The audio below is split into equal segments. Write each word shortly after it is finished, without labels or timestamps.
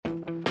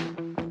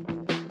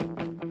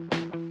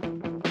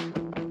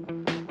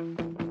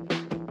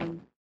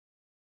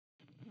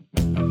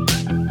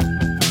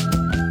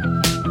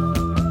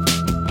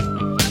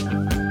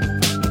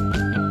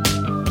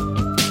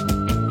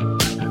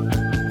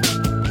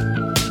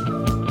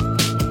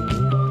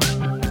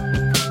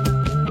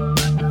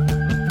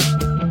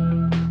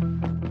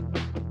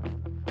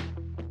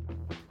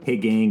Hey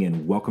gang,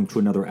 and welcome to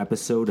another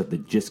episode of the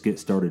Just Get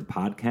Started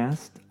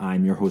podcast.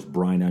 I'm your host,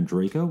 Brian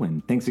Andraco,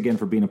 and thanks again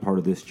for being a part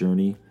of this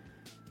journey.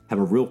 Have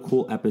a real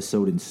cool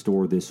episode in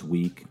store this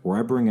week where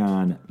I bring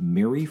on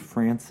Mary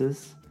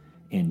Francis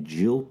and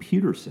Jill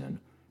Peterson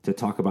to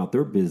talk about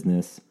their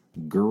business,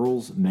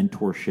 Girls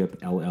Mentorship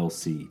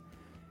LLC.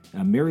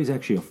 Mary's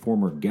actually a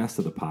former guest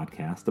of the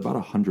podcast about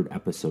 100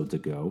 episodes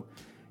ago,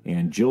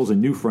 and Jill's a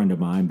new friend of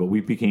mine, but we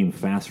became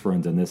fast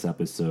friends on this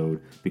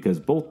episode because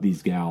both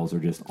these gals are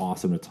just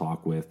awesome to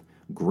talk with,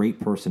 great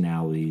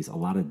personalities, a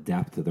lot of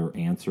depth to their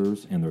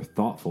answers, and their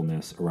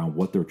thoughtfulness around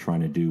what they're trying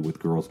to do with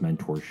girls'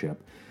 mentorship.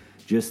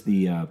 Just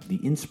the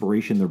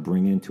inspiration they're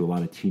bringing to a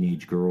lot of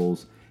teenage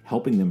girls,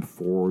 helping them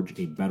forge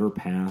a better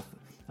path,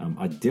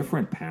 a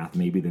different path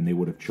maybe than they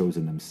would have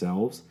chosen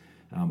themselves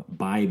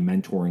by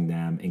mentoring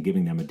them and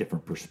giving them a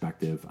different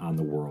perspective on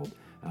the world.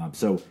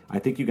 So I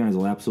think you guys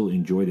will absolutely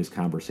enjoy this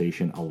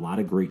conversation. A lot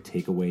of great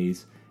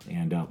takeaways,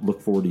 and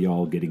look forward to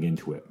y'all getting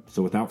into it.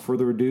 So without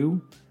further ado,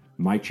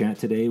 my chat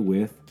today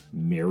with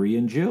Mary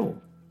and Jill.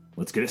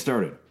 Let's get it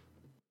started.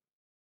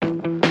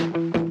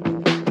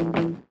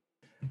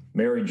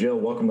 Mary, Jill,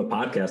 welcome to the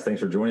podcast. Thanks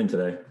for joining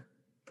today.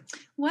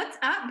 What's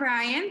up,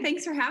 Brian?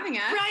 Thanks for having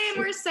us. Brian,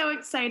 we're so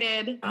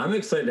excited. I'm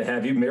excited to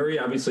have you. Mary,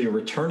 obviously a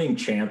returning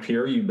champ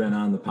here. You've been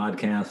on the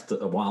podcast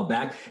a while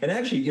back. And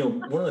actually,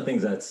 one of the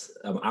things that's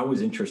I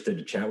was interested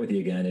to chat with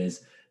you again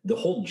is the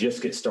whole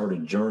Just Get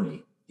Started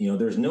journey.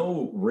 There's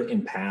no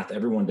written path.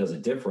 Everyone does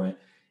it different.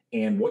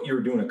 And what you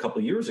were doing a couple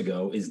of years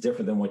ago is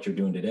different than what you're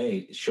doing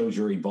today. It shows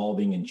you're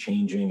evolving and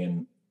changing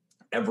and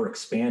ever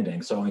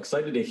expanding. So I'm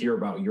excited to hear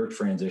about your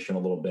transition a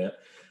little bit.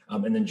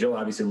 And then Jill,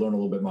 obviously learn a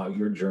little bit about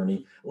your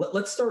journey.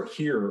 Let's start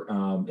here.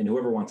 And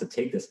whoever wants to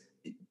take this,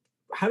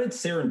 how did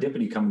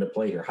serendipity come into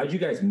play here? How did you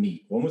guys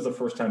meet? When was the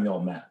first time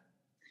y'all met?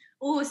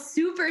 Oh,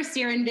 super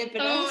serendipitous.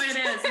 Oh, it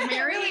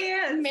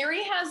is.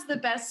 Mary has the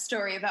best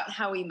story about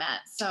how we met.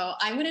 So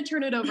I'm going to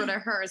turn it over to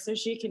her so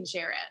she can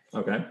share it.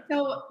 Okay.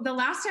 So the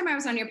last time I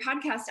was on your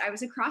podcast, I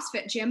was a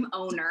CrossFit gym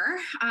owner.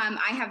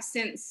 I have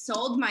since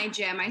sold my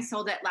gym. I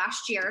sold it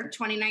last year,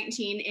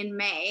 2019 in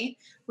May,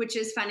 which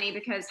is funny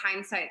because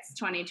hindsight's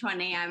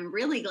 2020. I'm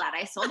really glad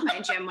I sold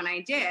my gym when I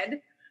did.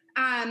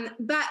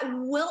 But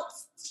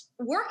whilst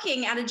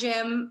working at a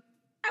gym,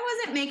 I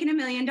wasn't making $1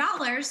 million,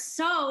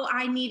 so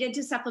I needed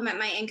to supplement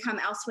my income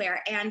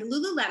elsewhere. And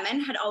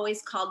Lululemon had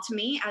always called to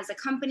me as a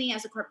company,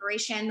 as a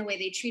corporation, the way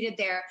they treated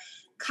their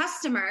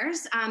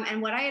customers,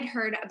 and what I had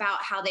heard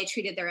about how they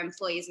treated their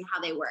employees and how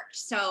they worked.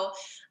 So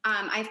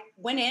I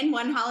went in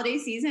one holiday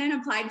season,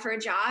 applied for a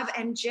job,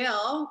 and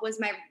Jill was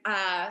my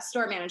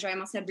store manager. I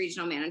almost said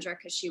regional manager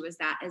because she was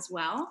that as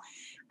well.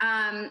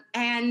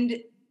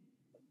 And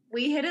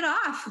we hit it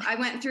off. I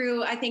went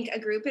through, I think, a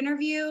group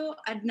interview,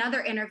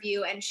 another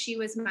interview, and she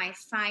was my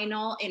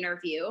final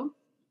interview.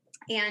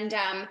 And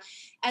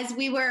as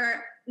we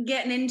were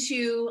getting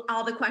into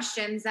all the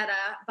questions that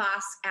a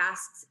boss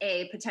asks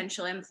a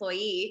potential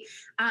employee,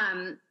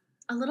 a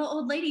little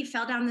old lady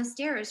fell down the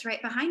stairs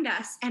right behind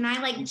us. And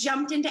I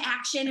jumped into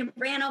action and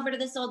ran over to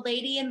this old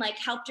lady and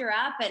helped her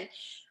up. And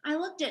I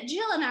looked at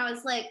Jill and I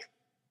was like,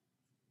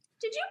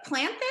 did you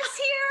plant this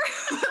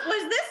here?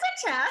 Was this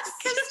a test?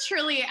 Because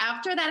truly,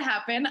 after that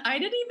happened, I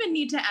didn't even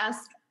need to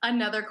ask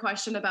another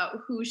question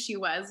about who she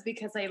was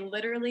because I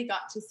literally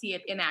got to see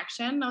it in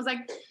action. I was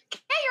like,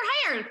 hey,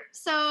 you're hired.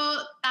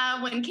 So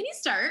when can you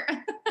start?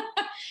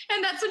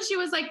 And that's when she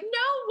was like,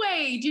 no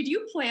way. Did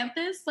you plant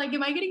this?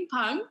 Am I getting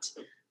punked?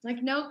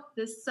 Nope,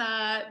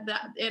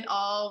 it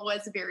all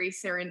was very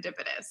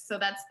serendipitous. So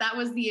that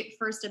was the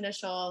first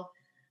initial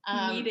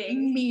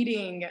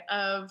meeting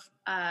of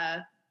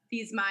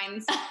these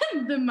minds,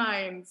 the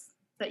minds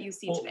that you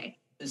see today.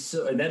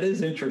 So that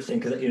is interesting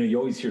because, you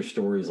always hear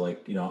stories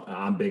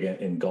I'm big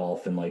in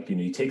golf and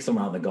you take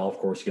someone out on the golf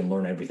course, you can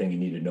learn everything you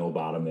need to know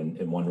about them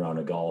in one round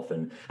of golf.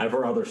 And I've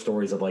heard other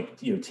stories of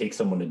take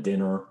someone to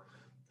dinner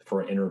for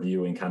an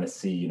interview and kind of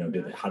see,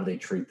 how do they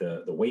treat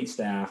the wait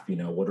staff?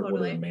 What are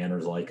their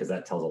manners like? Because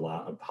that tells a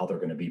lot of how they're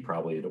going to be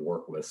probably to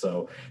work with.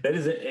 So that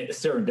is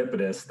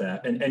serendipitous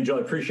that, and Jill, I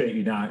appreciate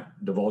you not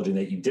divulging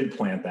that you did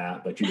plant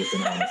that, but you just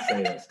didn't want to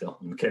say it still.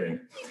 I'm kidding.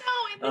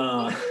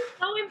 No,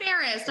 so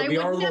embarrassed. I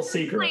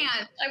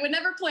would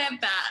never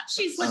plant that.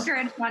 She slipped her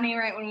head funny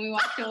right when we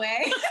walked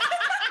away.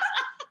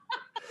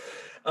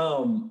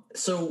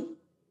 So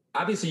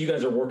obviously you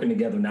guys are working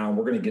together now, and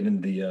we're going to get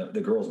into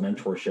the girls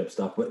mentorship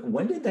stuff, but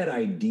when did that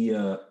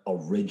idea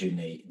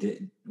originate?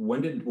 Did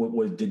one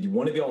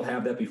of y'all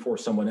have that before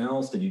someone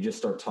else? Did you just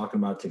start talking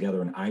about it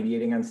together and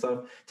ideating on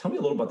stuff? Tell me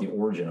a little about the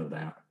origin of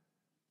that.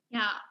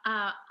 Yeah,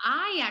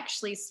 I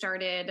actually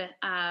started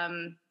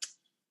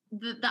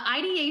the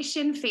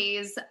ideation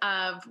phase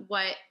of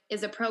what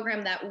is a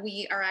program that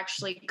we are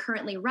actually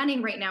currently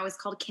running right now is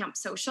called Camp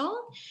Social.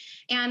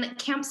 And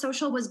Camp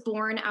Social was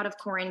born out of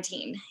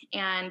quarantine.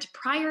 And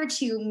prior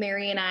to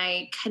Mary and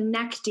I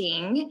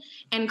connecting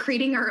and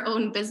creating our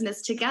own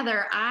business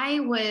together, I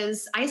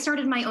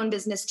started my own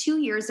business 2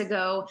 years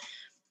ago.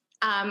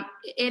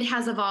 It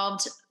has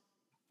evolved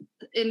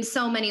in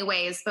so many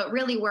ways, but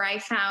really where I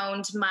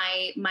found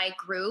my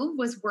groove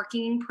was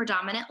working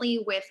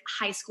predominantly with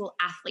high school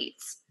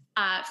athletes,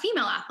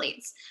 female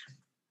athletes,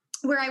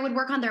 where I would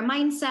work on their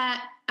mindset,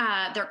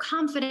 their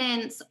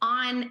confidence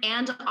on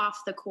and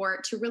off the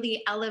court to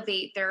really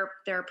elevate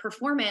their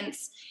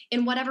performance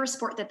in whatever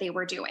sport that they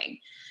were doing.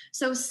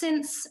 So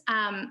since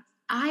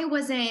I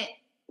wasn't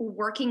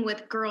working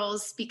with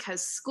girls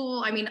because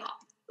school,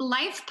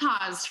 life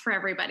paused for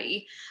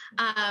everybody.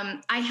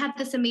 I had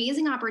this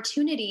amazing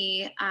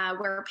opportunity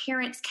where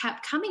parents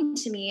kept coming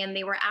to me and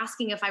they were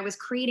asking if I was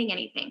creating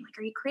anything. Like,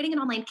 are you creating an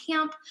online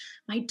camp?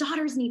 My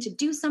daughters need to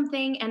do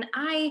something. And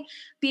I,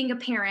 being a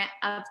parent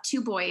of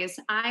 2 boys,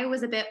 I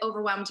was a bit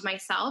overwhelmed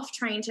myself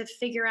trying to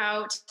figure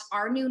out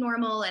our new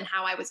normal and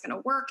how I was going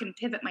to work and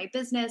pivot my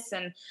business.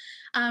 And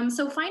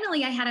so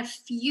finally I had a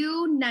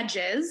few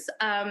nudges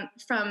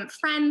from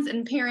friends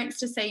and parents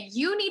to say,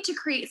 you need to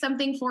create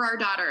something for our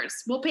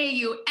daughters. We'll pay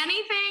you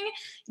anything,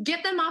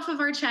 get them off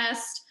of our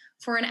chest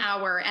for an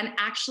hour and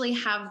actually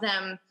have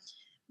them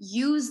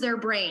use their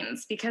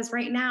brains, because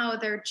right now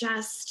they're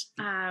just,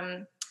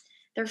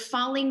 they're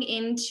falling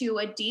into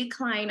a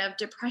decline of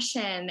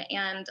depression,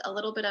 and a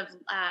little bit of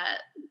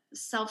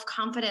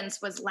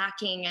self-confidence was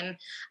lacking. And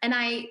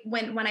I,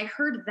 when I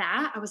heard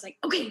that, I was like,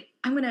 okay,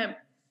 I'm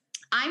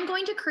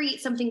going to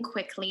create something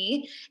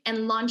quickly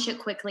and launch it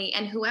quickly.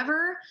 And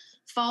whoever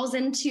falls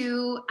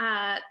into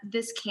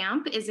this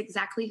camp is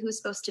exactly who's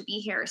supposed to be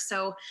here.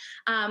 So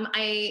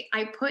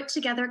I put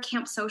together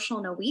Camp Social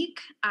in a week.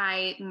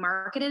 I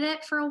marketed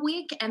it for a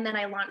week, and then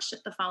I launched it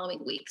the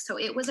following week. So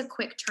it was a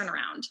quick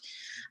turnaround.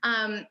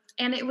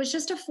 And it was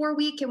just a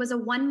 4-week, it was a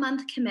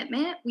 1-month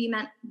commitment. We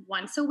met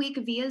once a week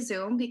via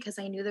Zoom because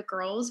I knew the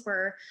girls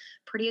were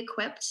pretty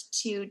equipped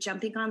to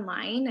jumping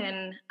online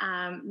and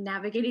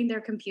navigating their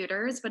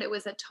computers, but it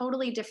was a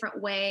totally different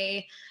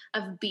way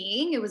of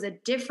being. It was a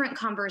different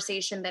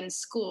conversation than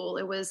school.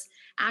 It was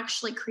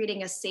actually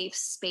creating a safe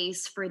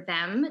space for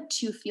them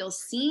to feel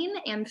seen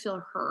and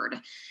feel heard.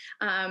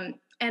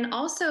 And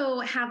also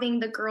having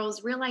the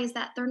girls realize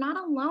that they're not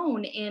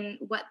alone in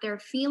what they're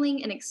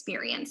feeling and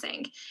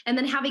experiencing, and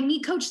then having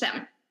me coach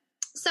them.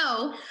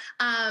 So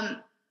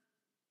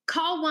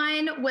call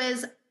 1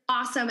 was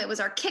awesome. It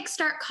was our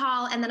kickstart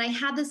call. And then I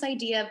had this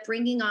idea of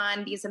bringing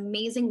on these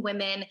amazing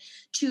women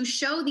to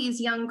show these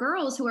young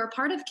girls who are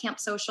part of Camp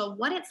Social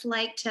what it's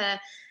like to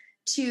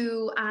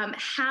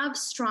have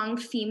strong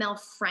female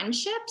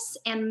friendships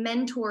and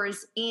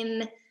mentors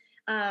in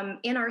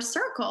our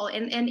circle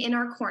and in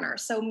our corner.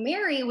 So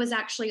Mary was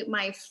actually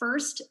my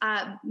first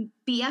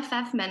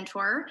BFF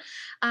mentor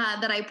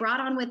that I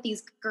brought on with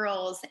these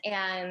girls,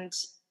 and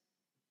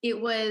it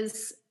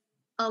was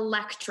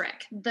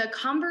electric. The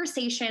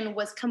conversation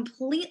was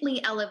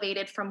completely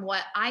elevated from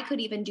what I could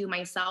even do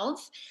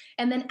myself.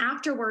 And then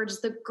afterwards,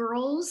 the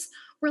girls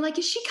were like,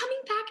 is she coming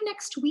back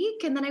next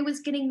week? And then I was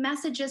getting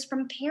messages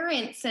from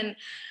parents, and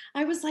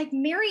I was like,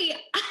 Mary,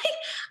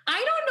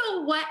 I don't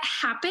know what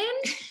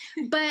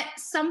happened, but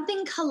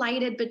something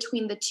collided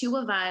between the two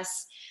of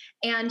us.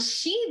 And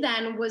she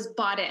then was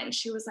bought in.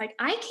 She was like,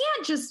 I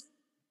can't just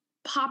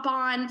pop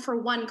on for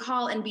one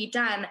call and be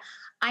done.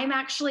 I'm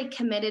actually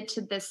committed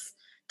to this,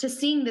 to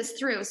seeing this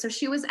through. So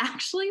she was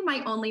actually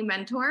my only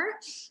mentor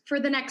for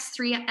the next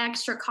 3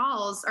 extra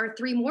calls, or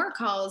 3 more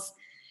calls.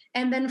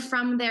 And then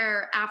from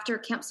there, after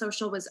Camp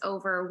Social was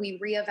over, we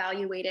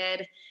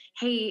reevaluated,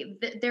 hey,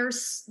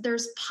 there's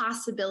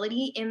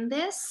possibility in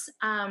this.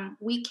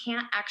 We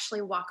can't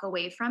actually walk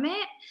away from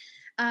it.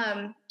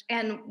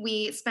 And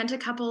we spent a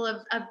couple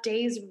of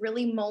days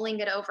really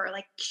mulling it over.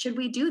 Like, should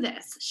we do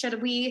this?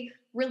 Should we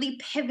really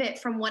pivot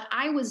from what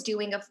I was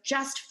doing of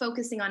just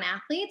focusing on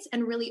athletes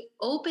and really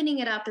opening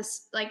it up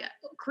as like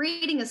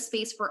creating a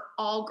space for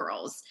all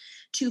girls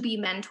to be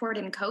mentored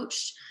and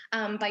coached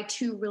by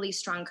 2 really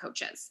strong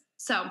coaches.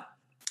 So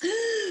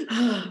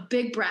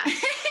big breath.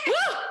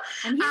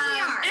 And here we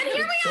are. And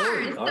here we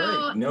are. All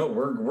So right. No,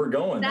 we're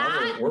going.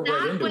 We're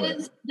right into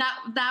it.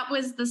 That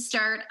was the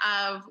start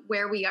of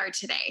where we are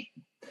today.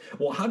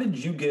 Well, how did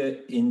you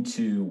get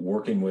into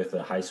working with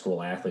high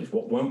school athletes?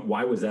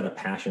 Why was that a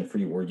passion for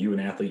you? Were you an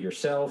athlete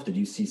yourself? Did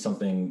you see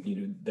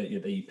something that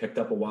you picked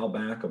up a while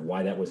back of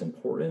why that was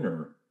important?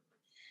 Or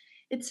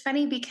it's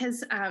funny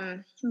because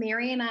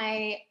Mary and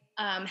I,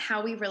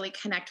 how we really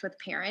connect with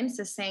parents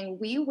is saying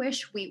we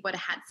wish we would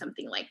have had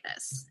something like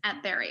this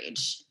at their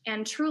age.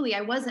 And truly,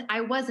 I was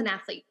an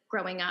athlete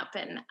growing up,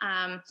 and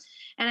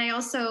I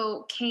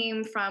also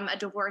came from a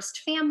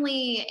divorced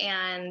family,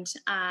 and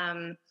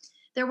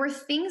there were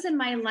things in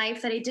my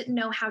life that I didn't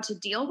know how to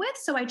deal with.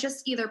 So I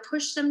just either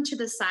pushed them to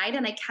the side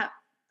and I kept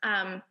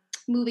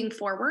moving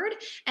forward.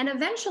 And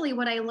eventually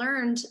what I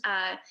learned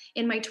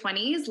in my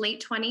 20s,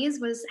 late 20s,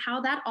 was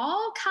how that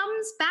all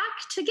comes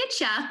back to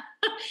get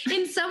you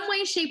in some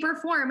way, shape, or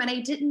form. And I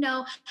didn't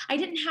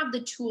have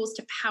the tools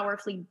to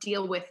powerfully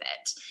deal with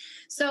it.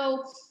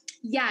 So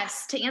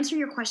Yes, to answer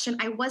your question,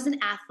 I was an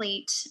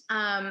athlete.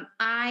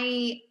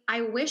 I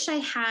wish I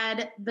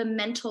had the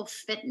mental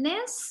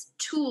fitness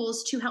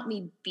tools to help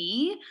me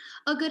be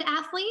a good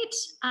athlete,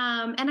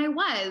 and I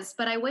was.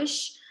 But I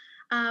wish,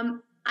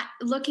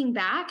 looking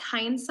back,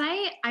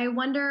 hindsight, I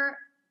wonder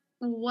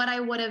what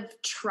I would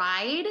have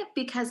tried,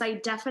 because I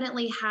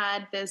definitely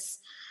had this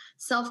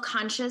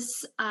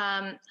self-conscious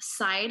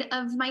side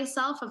of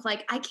myself of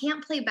like, I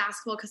can't play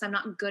basketball because I'm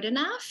not good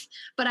enough,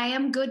 but I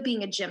am good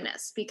being a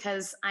gymnast,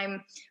 because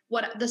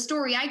what the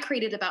story I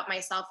created about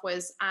myself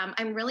was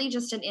I'm really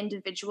just an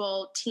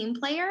individual team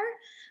player.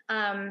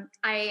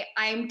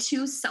 I'm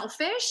too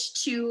selfish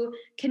to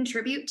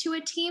contribute to a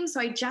team.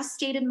 So I just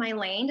stayed in my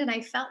lane, and I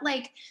felt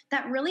like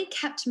that really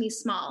kept me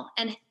small.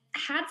 And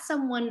had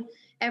someone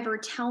ever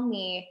tell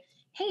me,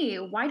 hey,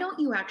 why don't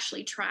you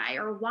actually try?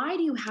 Or why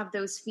do you have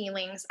those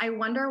feelings? I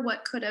wonder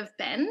what could have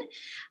been.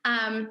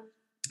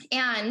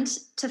 And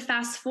to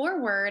fast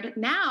forward,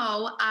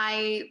 now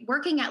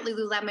working at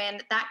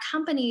Lululemon, that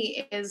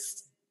company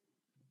is,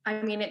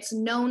 it's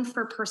known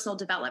for personal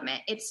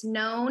development. It's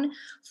known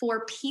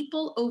for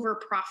people over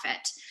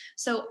profit.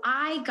 So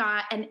I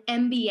got an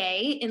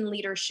MBA in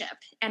leadership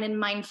and in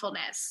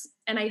mindfulness.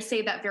 And I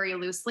say that very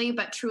loosely,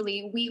 but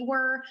truly we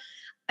were,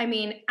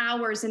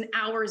 hours and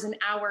hours and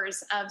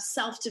hours of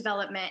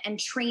self-development and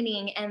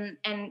training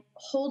and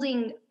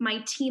holding my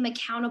team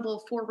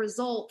accountable for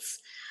results,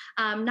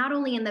 not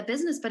only in the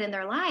business, but in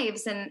their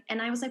lives.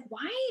 And I was like,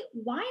 why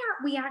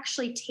aren't we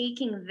actually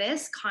taking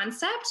this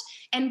concept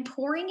and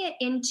pouring it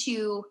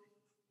into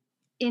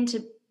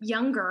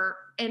younger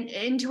and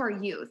into our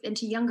youth,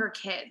 into younger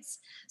kids?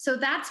 So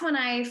that's when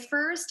I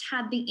first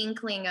had the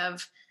inkling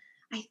of,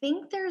 I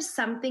think there's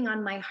something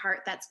on my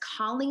heart that's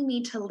calling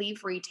me to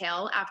leave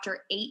retail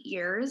after 8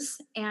 years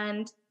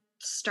and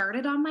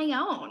started on my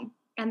own.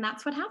 And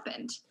that's what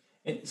happened.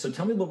 And so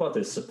tell me a little about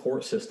the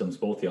support systems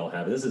both of y'all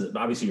have. This is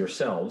obviously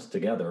yourselves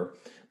together,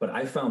 but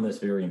I found this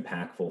very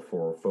impactful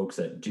for folks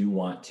that do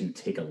want to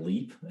take a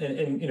leap.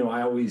 And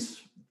I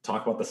always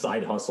talk about the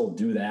side hustle,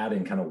 do that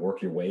and kind of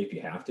work your way if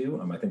you have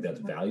to. I think that's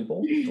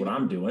valuable. It's what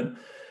I'm doing.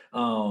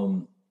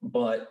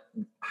 But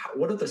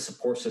what are the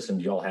support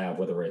systems y'all have,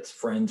 whether it's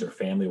friends or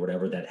family or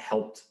whatever, that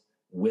helped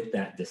with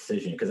that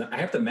decision? Because I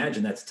have to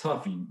imagine that's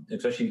tough,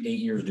 especially 8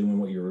 years doing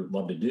what you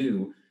love to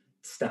do,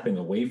 stepping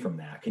away from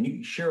that. Can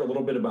you share a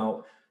little bit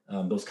about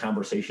those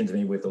conversations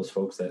maybe with those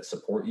folks that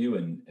support you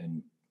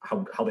and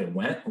how they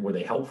went? Were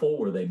they helpful?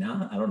 Were they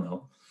not? I don't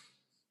know.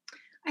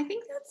 I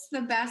think that's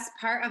the best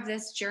part of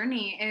this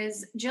journey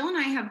is Jill and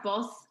I have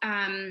both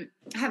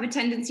have a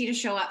tendency to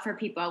show up for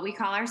people. We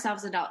call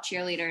ourselves adult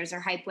cheerleaders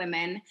or hype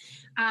women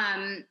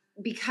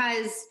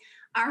because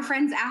our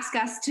friends ask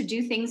us to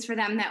do things for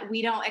them that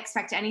we don't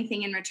expect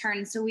anything in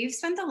return. So we've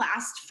spent the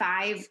last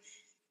 5,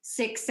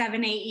 6,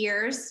 7, 8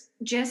 years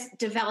just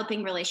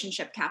developing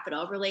relationship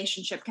capital,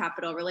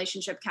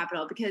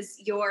 because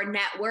your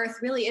net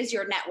worth really is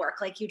your network,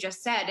 like you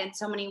just said in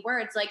so many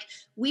words. Like,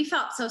 we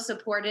felt so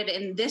supported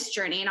in this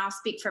journey, and I'll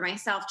speak for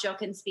myself. Jill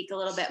can speak a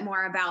little bit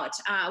more about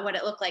what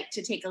it looked like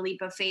to take a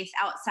leap of faith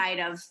outside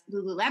of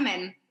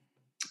Lululemon.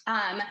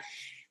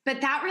 But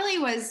that really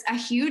was a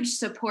huge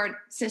support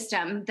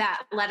system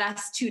that led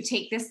us to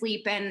take this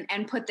leap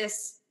and put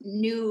this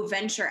new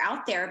venture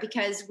out there,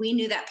 because we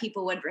knew that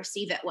people would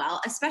receive it well,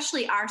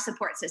 especially our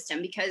support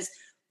system, because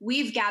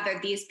we've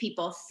gathered these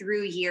people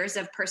through years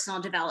of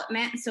personal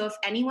development. So if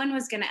anyone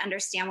was going to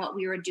understand what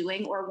we were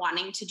doing or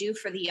wanting to do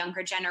for the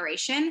younger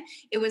generation,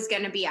 it was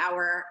going to be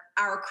our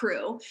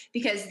crew,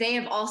 because they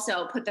have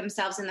also put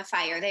themselves in the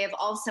fire. They have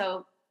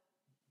also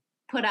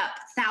put up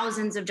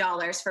thousands of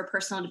dollars for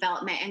personal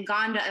development and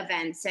gone to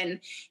events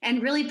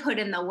and really put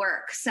in the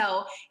work.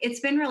 So it's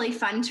been really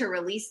fun to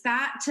release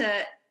that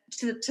to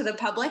the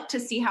public,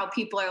 to see how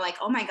people are like,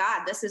 oh my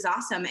God, this is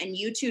awesome. And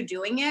you two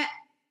doing it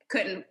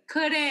couldn't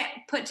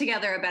put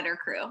together a better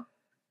crew.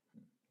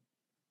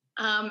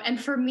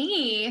 And for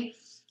me,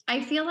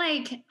 I feel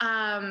like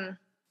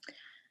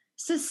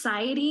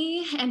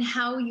society and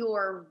how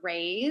you're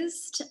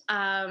raised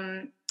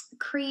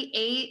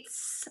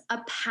creates a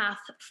path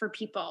for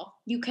people.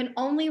 You can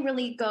only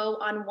really go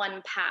on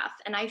one path.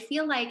 And I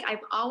feel like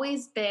I've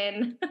always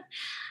been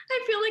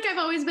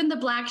the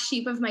black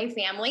sheep of my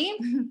family,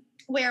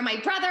 where my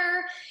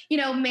brother,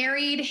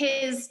 married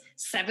his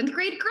 7th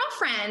grade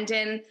girlfriend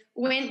and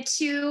went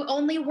to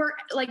only work,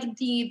 like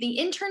the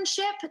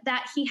internship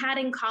that he had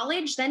in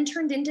college then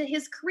turned into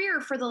his career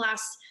for the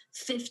last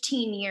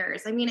 15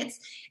 years.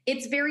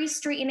 It's very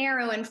straight and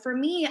narrow. And for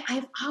me,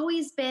 I've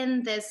always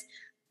been this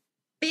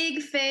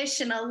big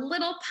fish in a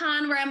little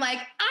pond where I'm like,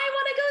 I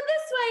want to go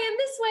this way and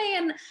this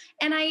way.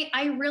 And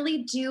I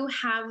really do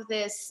have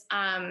this,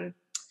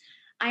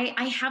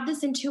 I have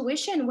this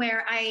intuition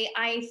where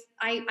I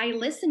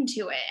listen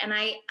to it, and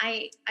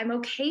I'm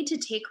okay to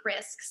take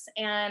risks,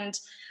 and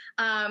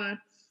I'm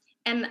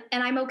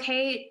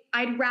okay.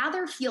 I'd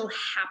rather feel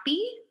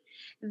happy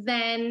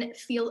than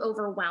feel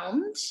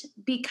overwhelmed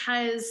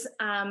because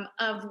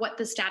of what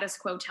the status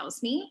quo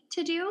tells me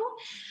to do.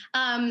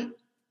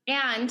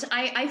 And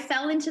I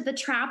fell into the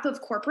trap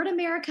of corporate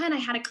America, and I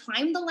had to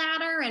climb the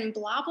ladder and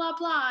blah, blah,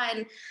 blah.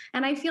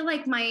 And I feel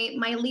like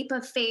my leap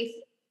of faith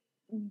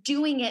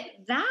doing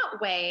it that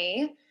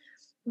way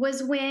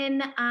was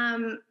when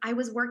I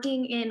was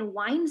working in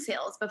wine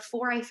sales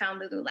before I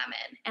found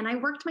Lululemon. And I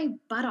worked my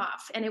butt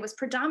off, and it was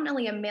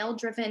predominantly a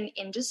male-driven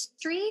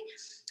industry.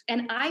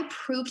 And I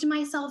proved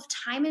myself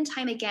time and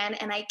time again,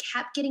 and I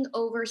kept getting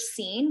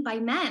overseen by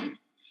men.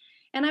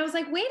 And I was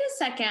like, wait a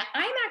second,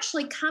 I'm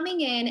actually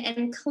coming in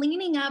and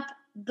cleaning up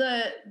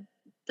the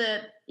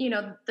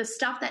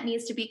stuff that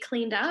needs to be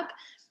cleaned up.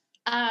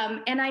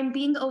 And I'm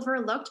being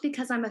overlooked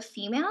because I'm a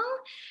female.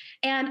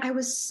 And I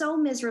was so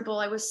miserable.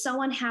 I was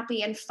so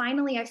unhappy. And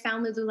finally I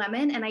found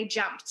Lululemon and I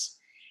jumped.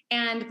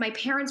 And my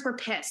parents were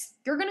pissed.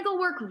 You're going to go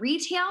work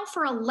retail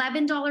for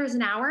 $11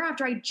 an hour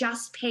after I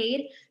just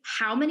paid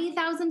how many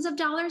thousands of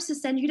dollars to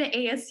send you to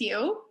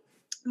ASU?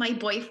 My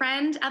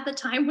boyfriend at the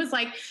time was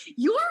like,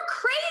 you're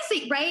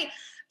crazy, right?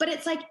 But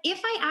it's like,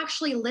 if I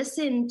actually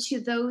listened to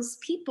those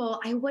people,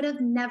 I would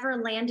have never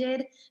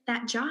landed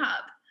that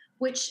job,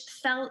 which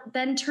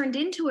then turned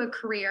into a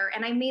career.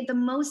 And I made the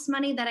most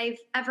money that I've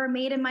ever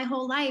made in my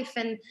whole life,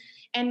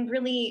 and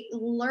really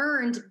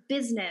learned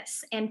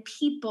business and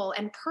people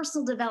and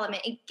personal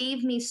development. It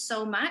gave me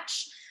so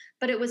much,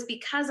 but it was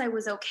because I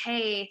was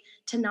okay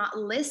to not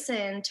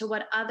listen to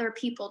what other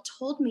people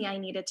told me I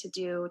needed to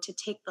do to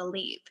take the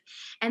leap.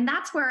 And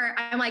that's where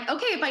I'm like,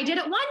 okay, if I did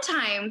it one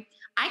time,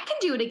 I can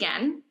do it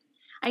again.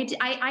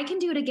 I can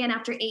do it again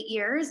after 8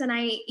 years. And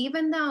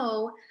even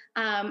though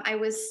I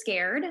was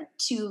scared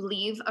to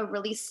leave a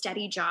really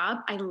steady job,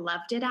 I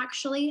loved it,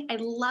 actually. I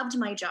loved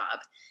my job.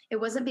 It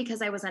wasn't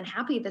because I was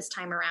unhappy this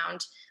time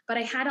around, but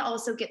I had to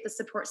also get the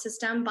support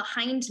system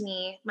behind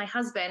me, my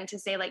husband, to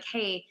say like,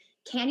 hey,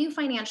 can you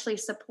financially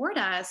support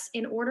us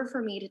in order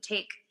for me to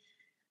take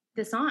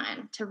this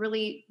on, to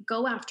really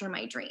go after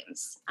my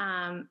dreams?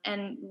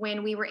 And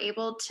when we were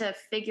able to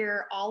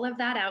figure all of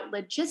that out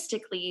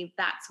logistically,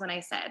 that's when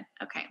I said,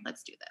 okay,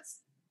 let's do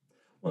this.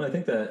 Well, I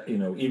think that,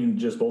 even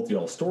just both of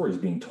y'all's stories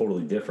being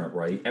totally different,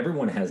 right?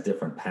 Everyone has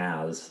different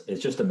paths.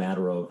 It's just a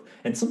matter of,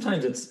 and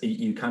sometimes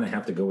you kind of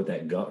have to go with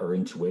that gut or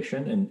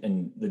intuition,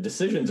 and the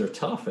decisions are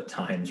tough at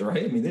times,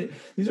 right? I mean,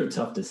 these are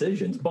tough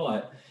decisions,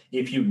 but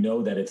if you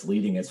know that it's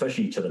leading,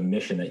 especially to the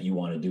mission that you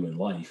want to do in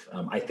life,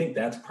 I think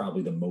that's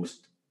probably the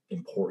most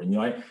important.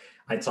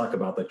 I talk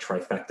about the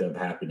trifecta of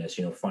happiness,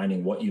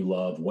 finding what you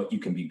love, what you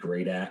can be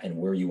great at, and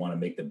where you want to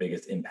make the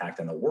biggest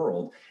impact on the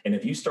world. And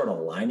if you start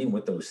aligning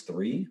with those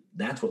three,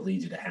 that's what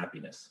leads you to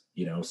happiness,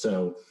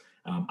 So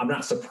I'm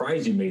not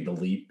surprised you made the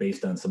leap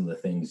based on some of the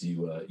things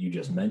you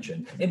just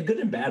mentioned, and good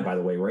and bad, by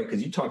the way, right?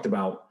 Because you talked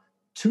about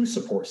two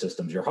support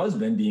systems, your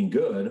husband being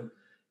good,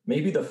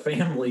 maybe the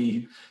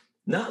family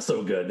not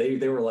so good.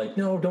 They were like,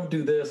 no, don't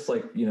do this.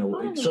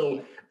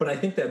 So, but I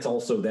think that's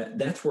also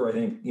that's where I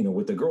think,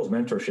 with the girls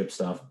mentorship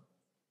stuff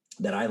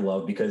that I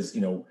love, because,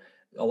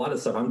 a lot of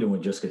stuff I'm doing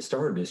with Just Get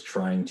Started is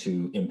trying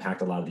to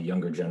impact a lot of the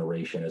younger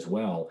generation as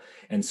well.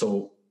 And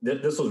so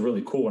this was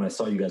really cool when I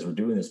saw you guys were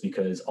doing this,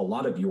 because a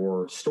lot of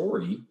your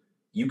story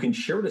you can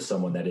share to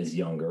someone that is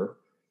younger,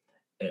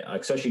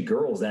 especially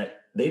girls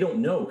that they don't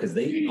know, because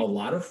a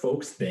lot of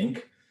folks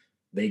think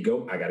I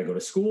got to go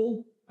to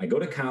school, I go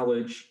to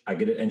college, I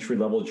get an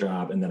entry-level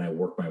job, and then I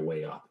work my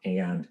way up.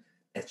 And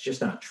that's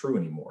just not true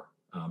anymore.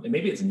 And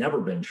maybe it's never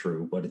been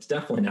true, but it's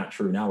definitely not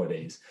true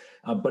nowadays.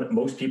 But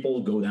most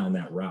people go down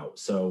that route.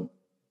 So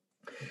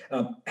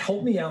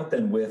help me out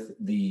then with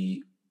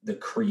the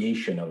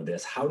creation of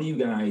this. How do you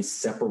guys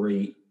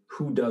separate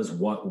who does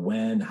what,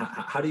 when?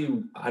 How do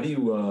you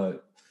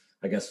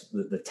I guess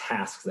the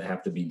tasks that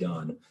have to be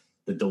done,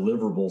 the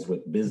deliverables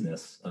with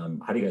business,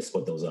 how do you guys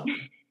split those up?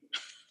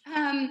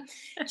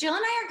 Jill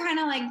and I are kind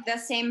of like the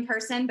same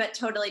person, but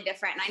totally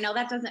different. And I know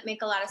that doesn't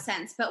make a lot of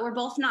sense, but we're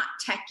both not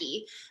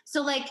techie.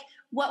 So like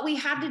what we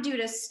had to do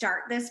to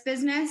start this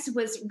business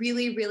was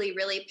really, really,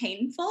 really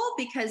painful,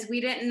 because we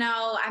didn't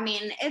know. I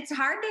mean, it's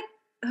hard to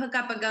hook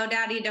up a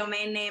GoDaddy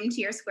domain name to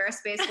your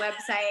Squarespace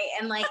website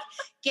and like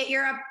get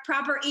your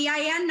proper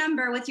EIN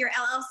number with your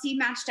LLC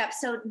matched up.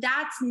 So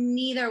that's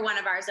neither one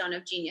of our zone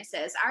of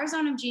geniuses. Our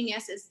zone of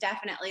genius is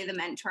definitely the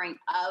mentoring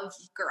of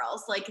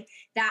girls. Like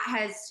that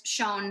has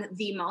shown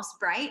the most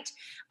bright.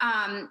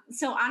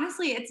 So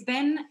honestly, it's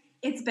been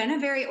a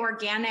very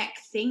organic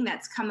thing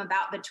that's come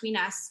about between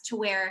us, to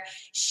where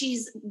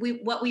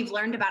what we've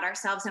learned about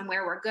ourselves and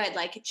where we're good.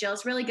 Like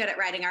Jill's really good at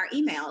writing our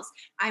emails.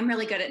 I'm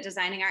really good at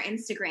designing our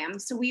Instagram.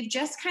 So we've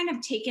just kind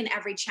of taken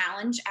every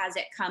challenge as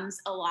it comes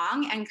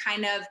along and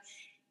kind of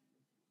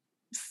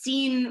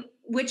seen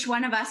which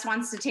one of us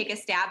wants to take a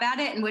stab at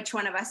it and which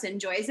one of us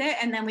enjoys it.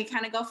 And then we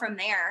kind of go from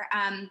there.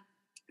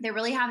 There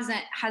really has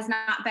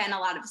not been a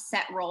lot of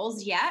set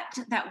roles yet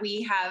that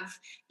we have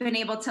been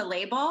able to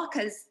label,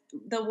 because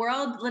the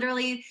world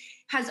literally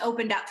has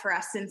opened up for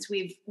us since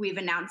we've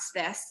announced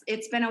this.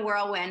 It's been a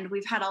whirlwind.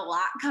 We've had a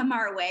lot come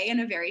our way in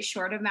a very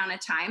short amount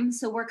of time.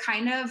 So we're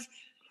kind of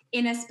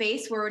in a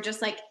space where we're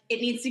just like,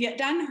 it needs to get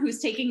done. Who's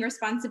taking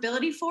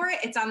responsibility for it?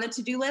 It's on the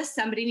to-do list.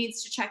 Somebody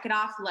needs to check it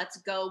off. Let's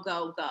go,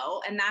 go,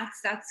 go. And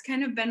that's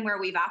kind of been where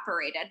we've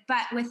operated.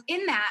 But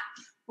within that,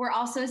 we're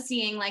also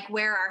seeing like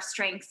where our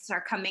strengths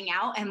are coming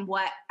out and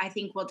what I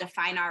think will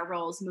define our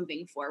roles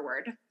moving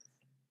forward.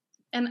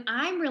 And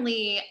I'm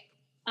really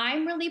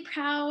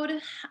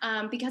proud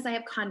because I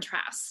have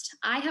contrast.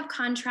 I have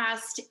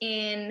contrast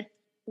in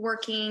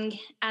working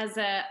as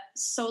a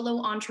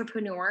solo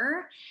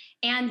entrepreneur,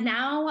 and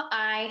now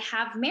I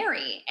have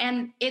Mary,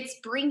 and it's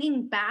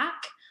bringing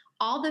back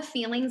all the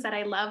feelings that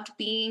I loved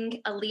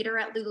being a leader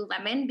at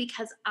Lululemon,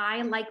 because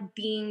I like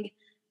being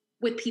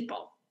with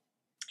people.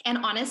 And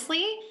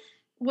honestly,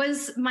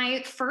 was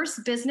my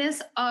first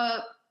business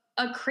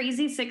a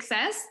crazy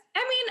success? I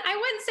mean, I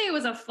wouldn't say it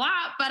was a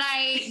flop, but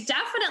I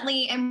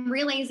definitely am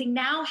realizing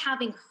now,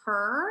 having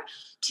her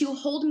to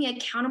hold me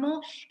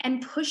accountable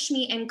and push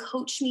me and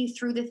coach me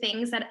through the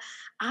things that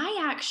I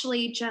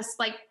actually just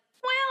like,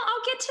 well,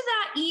 I'll get to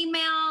that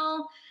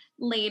email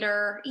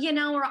later,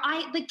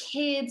 or the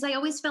kids, I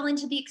always fell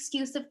into the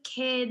excuse of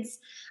kids.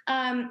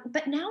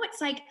 But now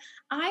it's like,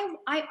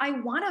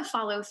 I want to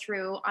follow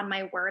through on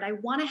my word. I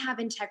want to have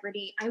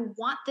integrity. I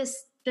want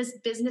this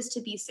business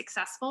to be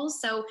successful.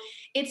 So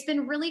it's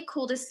been really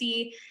cool to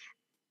see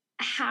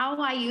how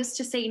I used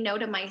to say no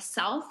to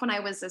myself when I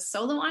was a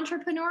solo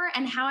entrepreneur,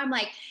 and how I'm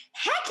like,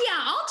 heck yeah,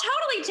 I'll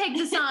totally take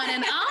this on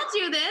and I'll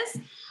do this.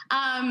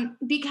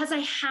 Because I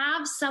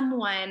have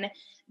someone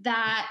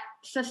that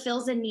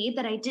fulfills a need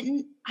that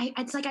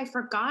it's like I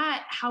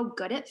forgot how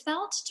good it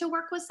felt to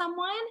work with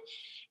someone.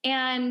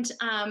 And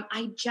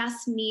I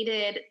just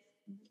needed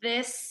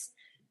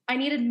I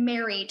needed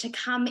Mary to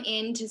come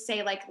in to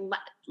say, like,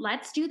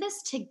 let's do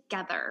this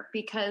together,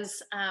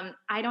 because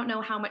I don't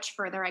know how much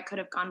further I could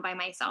have gone by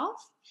myself,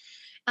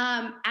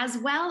 as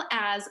well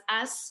as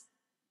us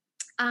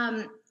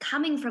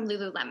coming from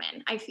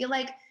Lululemon. I feel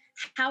like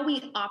how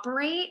we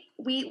operate,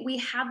 we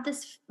have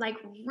this like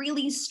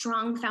really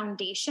strong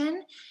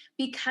foundation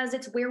because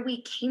it's where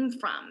we came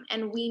from,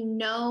 and we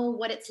know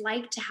what it's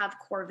like to have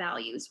core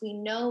values. We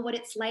know what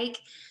it's like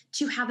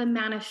to have a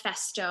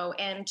manifesto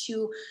and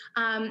to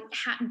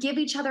give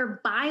each other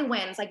buy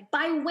wins. Like,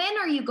 by when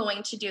are you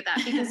going to do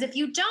that? Because if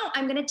you don't,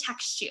 I'm going to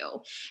text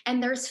you,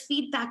 and there's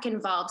feedback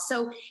involved.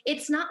 So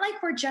it's not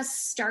like we're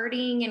just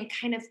starting and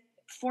kind of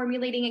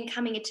formulating and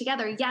coming it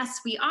together. Yes,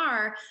 we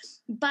are,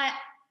 but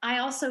I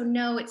also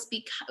know it's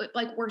because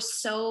like we're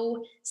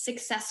so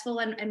successful,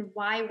 and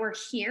why we're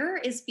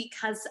here is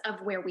because of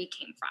where we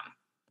came from.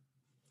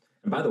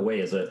 And by the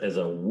way, as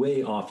a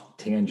way off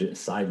tangent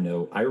side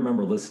note, I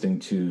remember listening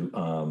to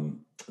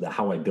the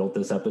How I Built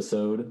This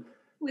episode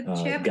with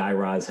Chip. Guy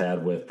Raz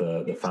had with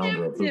the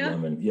founder of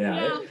Lululemon.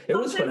 Yeah, it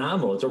was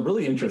phenomenal. It's a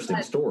really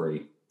interesting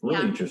story.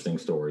 Interesting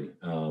story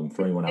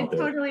for anyone out there.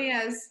 It totally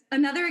is.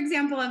 Another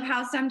example of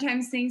how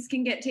sometimes things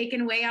can get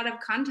taken way out of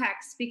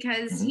context,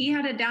 because he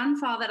had a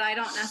downfall that I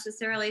don't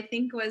necessarily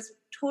think was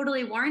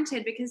totally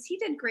warranted, because he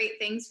did great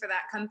things for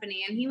that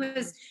company, and he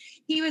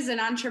was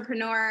an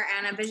entrepreneur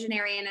and a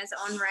visionary in his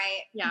own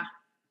right.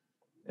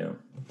 Yeah.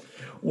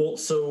 Well,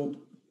 so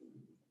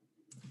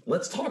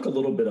let's talk a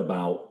little bit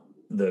about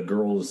the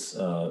girls'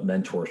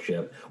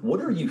 mentorship.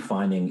 What are you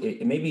finding?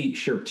 Maybe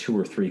share 2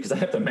 or 3, because I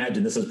have to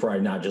imagine this is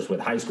probably not just with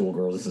high school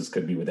girls. This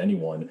could be with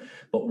anyone.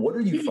 But what are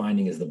you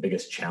finding as the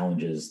biggest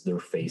challenges they're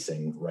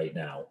facing right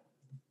now,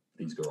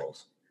 these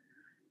girls?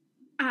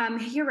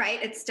 You're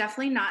right. It's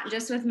definitely not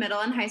just with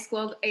middle and high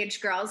school age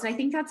girls. I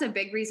think that's a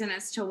big reason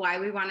as to why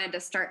we wanted to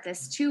start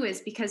this too,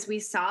 is because we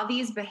saw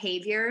these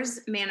behaviors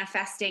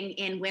manifesting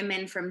in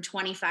women from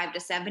 25 to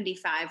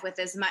 75 with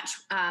as much,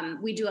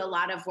 we do a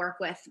lot of work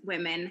with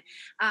women.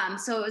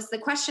 So it was the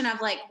question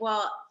of like,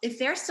 well, if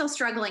they're still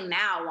struggling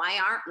now, why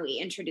aren't we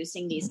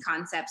introducing these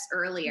concepts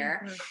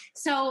earlier? Mm-hmm.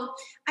 So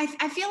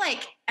I feel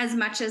like as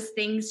much as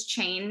things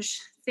change,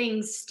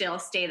 things still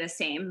stay the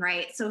same,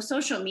 right? So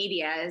social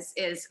media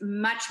is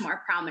much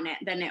more prominent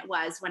than it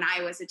was when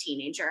I was a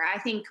teenager. I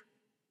think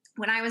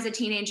when I was a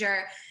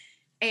teenager,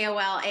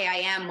 AOL,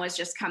 AIM was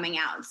just coming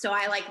out. So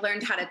I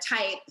learned how to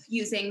type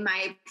using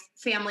my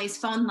family's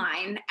phone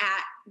line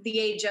at the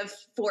age of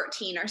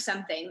 14 or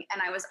something.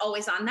 And I was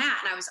always on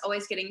that. And I was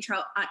always getting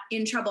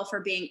in trouble for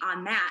being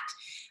on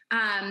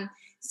that.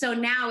 So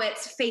now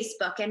it's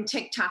Facebook and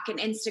TikTok and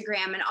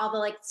Instagram and all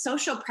the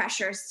social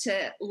pressures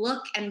to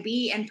look and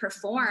be and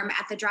perform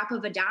at the drop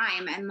of a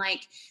dime, and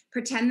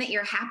pretend that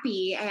you're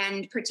happy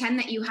and pretend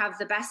that you have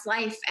the best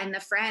life and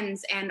the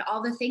friends and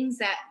all the things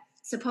that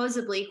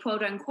supposedly,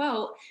 quote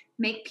unquote,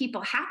 make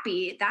people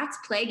happy. That's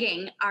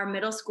plaguing our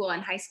middle school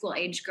and high school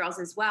age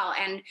girls as well.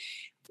 And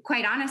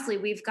quite honestly,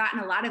 we've gotten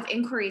a lot of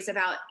inquiries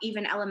about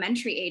even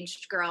elementary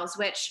aged girls,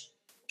 which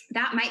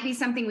that might be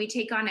something we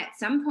take on at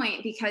some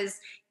point, because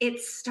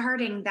it's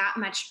starting that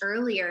much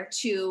earlier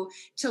to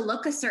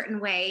look a certain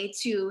way,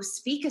 to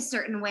speak a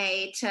certain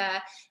way,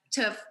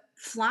 to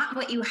flaunt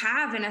what you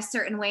have in a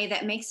certain way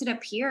that makes it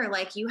appear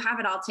like you have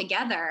it all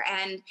together.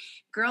 And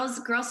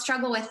girls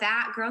struggle with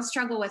that. Girls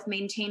struggle with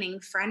maintaining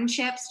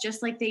friendships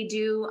just like they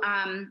do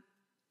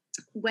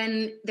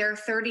when they're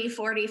 30,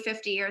 40,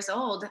 50 years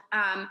old.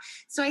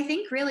 So I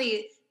think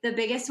really the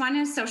biggest one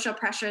is social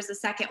pressures. The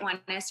second one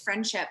is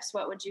friendships.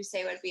 What would you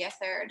say would be a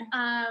third?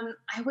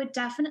 I would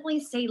definitely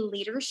say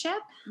leadership.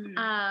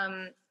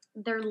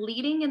 They're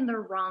leading in the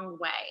wrong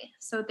way.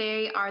 So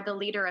they are the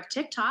leader of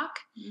TikTok.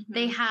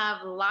 They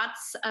have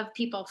lots of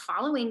people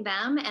following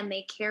them, and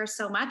they care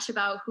so much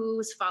about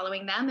who's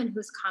following them and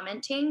who's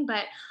commenting.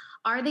 But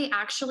are they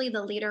actually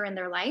the leader in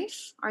their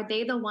life? Are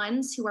they the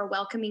ones who are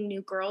welcoming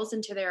new girls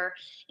into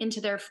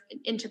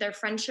their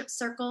friendship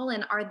circle?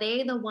 And are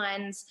they the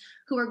ones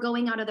who are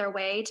going out of their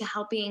way to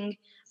helping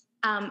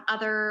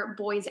other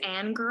boys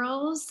and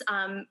girls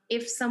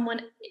if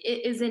someone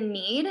is in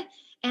need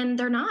and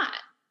they're not?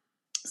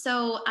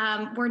 So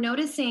we're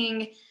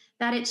noticing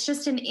that it's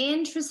just an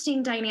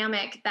interesting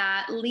dynamic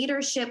that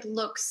leadership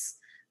looks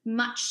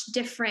much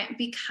different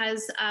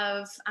because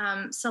of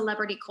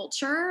celebrity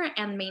culture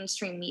and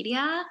mainstream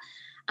media,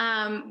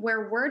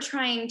 where we're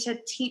trying to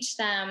teach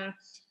them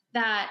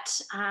that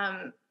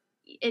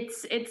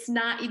it's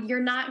not, you're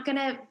not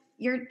gonna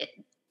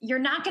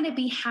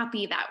be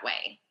happy that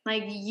way.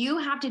 Like, you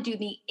have to do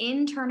the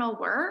internal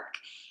work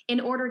in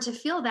order to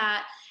feel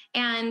that.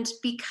 And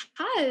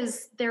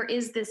because there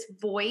is this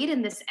void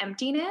and this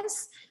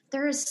emptiness,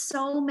 there is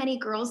so many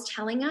girls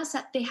telling us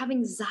that they have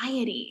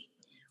anxiety.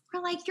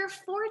 We're like, you're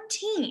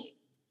 14.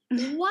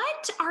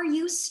 What are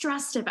you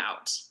stressed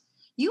about?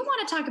 You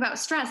want to talk about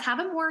stress, have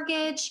a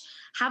mortgage,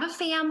 have a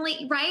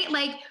family, right?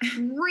 Like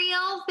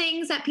real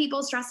things that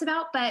people stress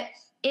about, but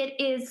it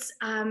is,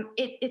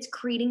 it's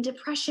creating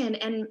depression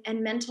and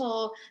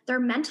their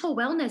mental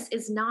wellness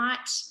is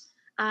not,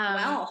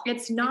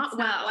 it's not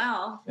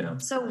well. Yeah.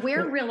 So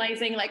we're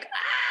realizing like,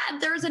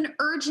 there's an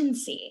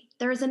urgency.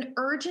 There's an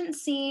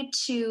urgency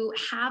to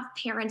have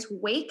parents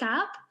wake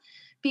up,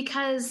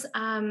 because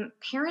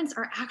parents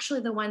are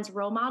actually the ones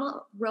role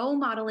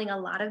modeling a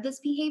lot of this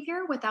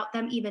behavior without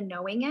them even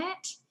knowing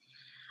it.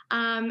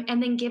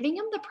 And then giving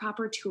them the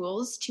proper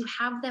tools to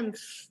have them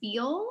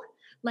feel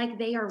like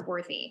they are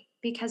worthy,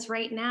 because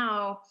right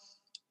now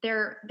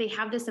they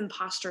have this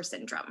imposter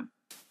syndrome.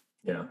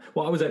 Yeah.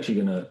 Well, I was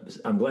actually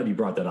I'm glad you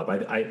brought that up.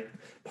 I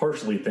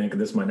partially think,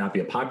 this might not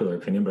be a popular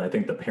opinion, but I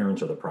think the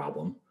parents are the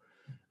problem.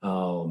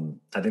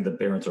 I think the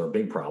parents are a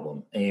big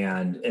problem.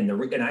 And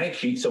I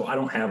actually, so I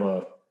don't have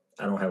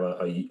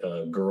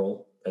a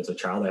girl as a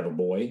child. I have a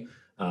boy.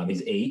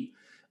 He's 8,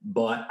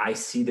 but I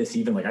see this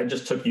even like, I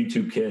just took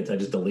YouTube Kids. I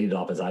just deleted it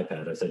off his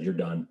iPad. I said, you're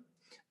done.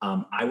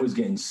 I was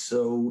getting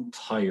so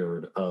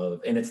tired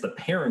of, and it's the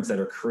parents that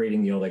are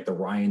creating, like the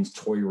Ryan's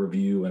Toy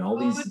Review and all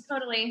these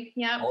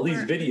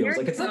videos.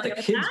 Like, it's not the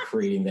kids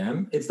creating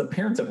them. It's the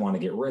parents that want to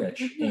get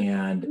rich.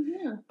 And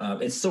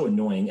it's so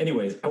annoying.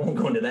 Anyways, I won't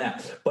go into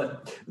that.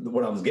 But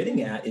what I was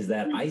getting at is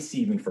that I see,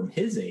 even from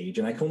his age,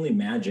 and I can only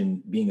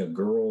imagine being a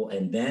girl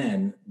and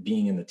then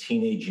being in the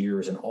teenage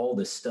years and all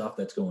this stuff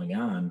that's going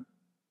on.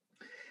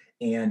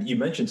 And you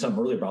mentioned something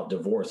earlier about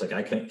divorce. Like,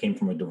 I came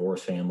from a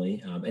divorced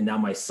family, and now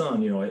my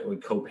son, I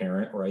would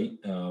co-parent, right,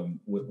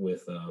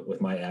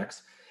 with my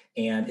ex.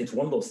 And it's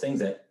one of those things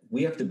that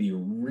we have to be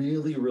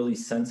really, really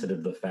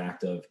sensitive to the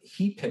fact of,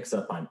 he picks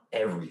up on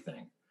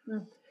everything.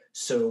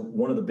 So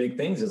one of the big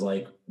things is,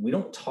 like, we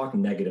don't talk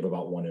negative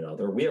about one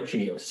another. We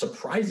actually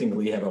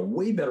surprisingly have a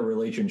way better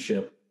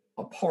relationship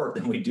apart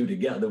than we did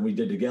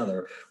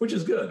together, which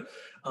is good.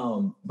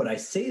 But I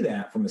say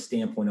that from a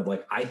standpoint of,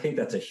 like, I think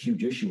that's a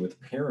huge issue with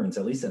parents,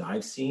 at least that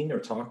I've seen or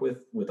talked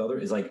with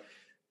others, is like,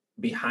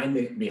 behind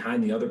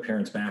the other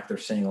parent's back, they're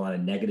saying a lot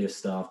of negative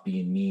stuff,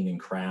 being mean and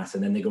crass.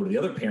 And then they go to the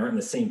other parent and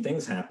the same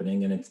thing's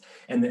happening.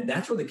 And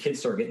that's where the kids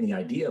start getting the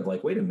idea of,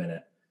 like, wait a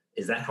minute,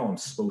 is that how I'm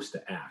supposed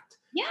to act?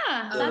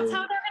 Yeah, that's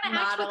how they're going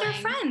to act with their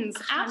friends.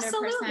 100%.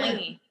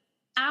 Absolutely.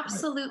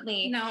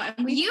 Absolutely. No,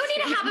 you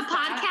need to have a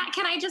podcast.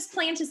 Can I just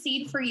plant a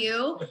seed for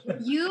you?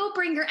 You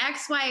bring your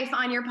ex-wife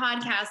on your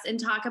podcast and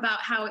talk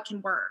about how it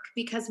can work,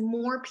 because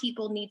more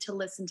people need to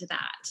listen to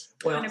that.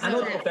 Well, 100%. I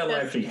don't know if that will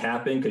actually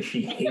happen, because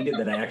she hated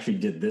that I actually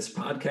did this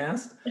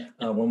podcast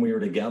when we were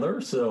together.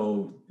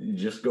 So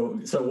just go.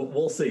 So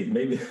we'll see.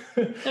 Maybe.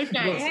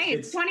 Okay. Hey,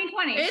 it's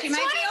 2020. It's 2020,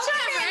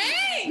 right?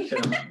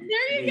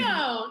 There you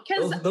go.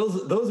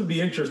 Those would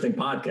be interesting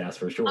podcasts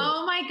for sure.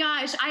 Oh my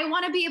gosh. I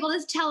want to be able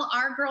to tell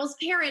our girls'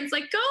 parents,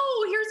 like, go,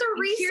 here's a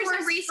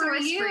resource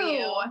for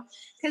you.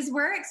 Because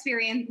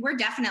we're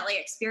definitely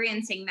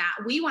experiencing that.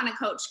 We want to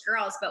coach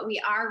girls, but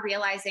we are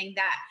realizing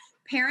that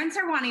parents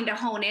are wanting to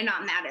hone in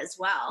on that as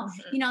well.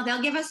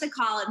 They'll give us a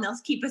call and they'll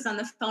keep us on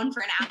the phone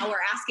for an hour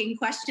asking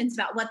questions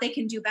about what they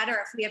can do better,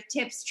 if we have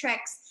tips,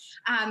 tricks.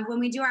 When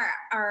we do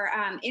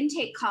our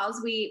intake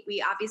calls,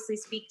 we obviously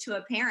speak to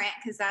a parent,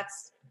 because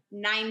that's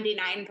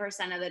 99%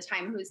 of the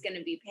time who's going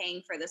to be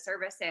paying for the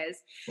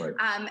services. Right.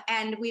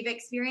 And we've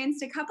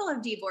experienced a couple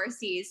of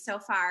divorcees so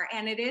far.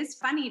 And it is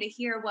funny to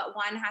hear what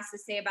one has to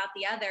say about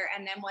the other,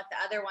 and then what the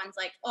other one's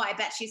like, oh, I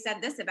bet she said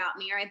this about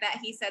me, or I bet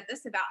he said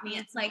this about me.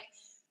 It's like,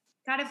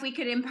 God, if we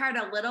could impart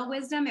a little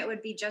wisdom, it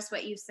would be just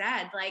what you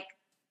said. Like,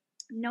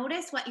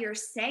 notice what you're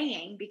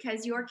saying,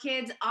 because your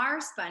kids are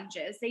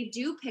sponges. They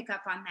do pick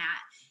up on that.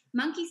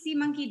 monkey see,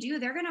 monkey do.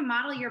 They're going to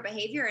model your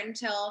behavior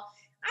until,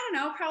 I don't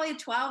know, probably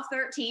 12,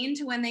 13,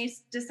 to when they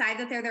decide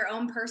that they're their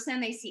own person.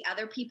 They see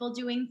other people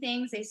doing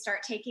things. They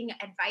start taking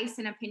advice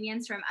and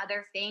opinions from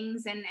other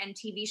things and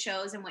TV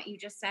shows and what you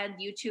just said,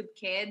 YouTube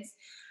Kids.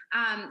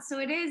 So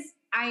it is,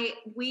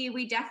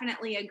 we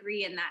definitely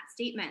agree in that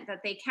statement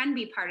that they can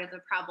be part of the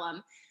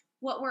problem.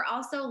 What we're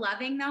also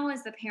loving, though,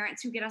 is the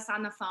parents who get us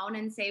on the phone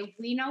and say,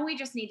 we know we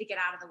just need to get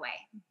out of the way.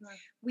 Mm-hmm.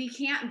 We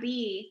can't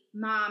be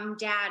mom,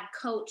 dad,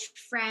 coach,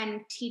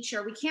 friend,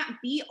 teacher. We can't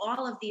be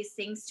all of these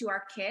things to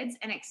our kids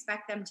and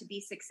expect them to be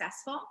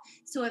successful.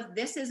 So if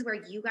this is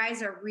where you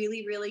guys are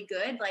really, really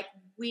good, like,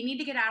 we need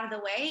to get out of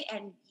the way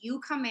and you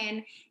come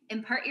in,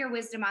 impart your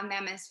wisdom on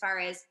them as far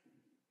as,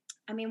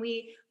 I mean,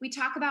 we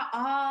talk about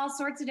all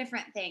sorts of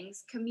different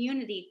things: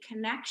 community,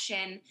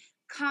 connection,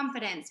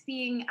 confidence,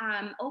 being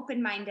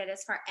open-minded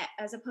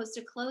as opposed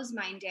to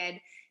closed-minded.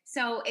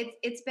 So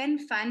it's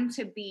been fun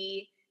to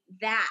be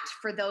that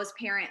for those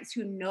parents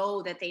who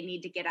know that they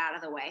need to get out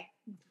of the way.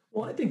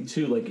 Well, I think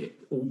too, like,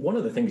 one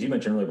of the things you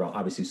mentioned earlier about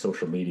obviously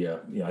social media,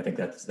 I think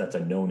that's a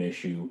known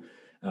issue.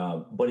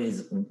 But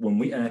is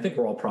when and I think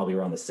we're all probably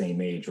around the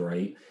same age,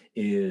 right?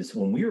 Is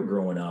when we were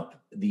growing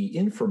up, the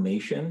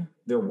information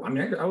there. I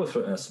mean, I was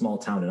in a small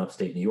town in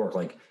upstate New York.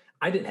 Like,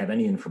 I didn't have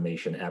any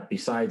information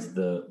besides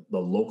the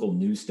local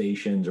news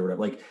stations or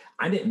whatever. Like,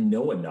 I didn't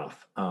know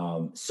enough.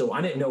 So I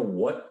didn't know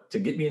what to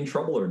get me in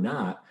trouble or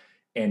not.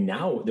 And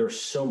now there's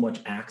so much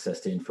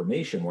access to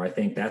information where I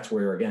think that's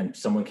where, again,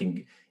 someone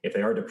can, if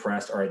they are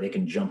depressed, all right, they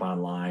can jump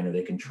online or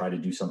they can try to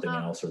do something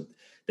else, or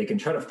they can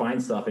try to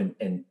find stuff.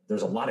 And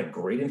there's a lot of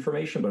great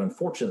information, but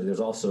unfortunately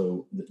there's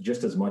also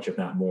just as much, if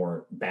not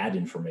more, bad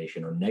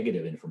information or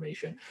negative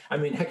information. I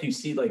mean, heck, you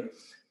see, like,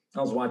 I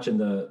was watching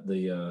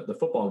the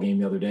football game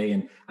the other day,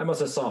 and I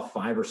must have saw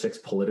 5 or 6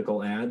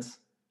 political ads.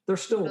 They're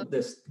still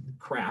this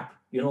crap.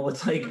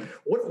 It's like,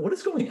 what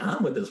is going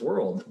on with this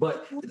world?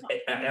 But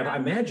I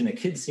imagine a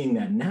kid seeing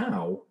that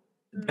now,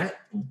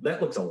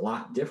 that looks a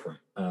lot different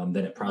than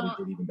it probably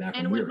did even back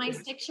when we were my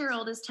kids.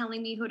 6-year-old is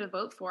telling me who to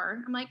vote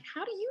for, I'm like,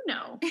 how do you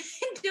know?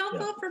 Don't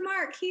vote for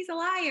Mark. He's a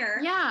liar.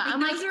 Yeah.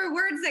 Like, those are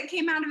words that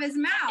came out of his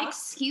mouth.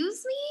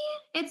 Excuse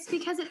me? It's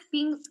because it's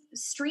being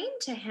streamed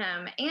to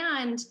him.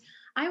 And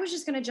I was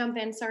just going to jump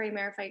in. Sorry,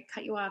 Mare, if I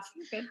cut you off.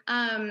 Okay.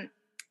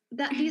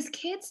 That these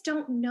kids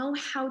don't know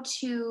how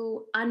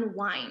to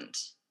unwind.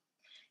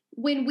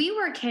 When we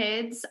were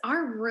kids,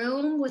 our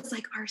room was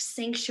like our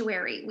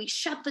sanctuary. We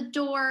shut the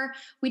door.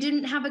 We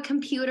didn't have a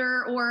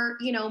computer, or,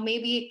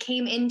 maybe it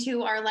came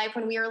into our life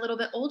when we were a little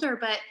bit older,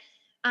 but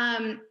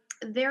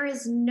there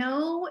is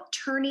no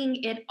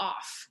turning it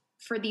off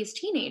for these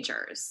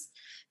teenagers.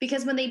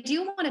 Because when they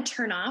do want to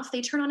turn off, they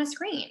turn on a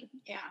screen.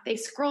 Yeah. They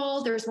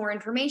scroll, there's more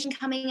information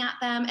coming at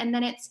them. And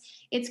then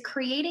it's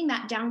creating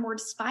that downward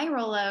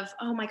spiral of,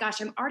 oh my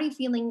gosh, I'm already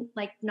feeling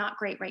like not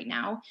great right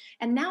now.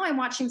 And now I'm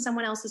watching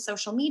someone else's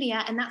social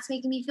media, and that's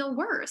making me feel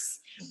worse.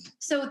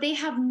 So they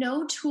have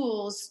no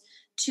tools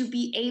to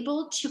be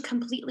able to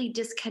completely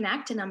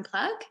disconnect and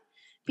unplug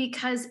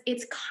because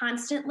it's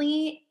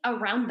constantly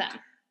around them.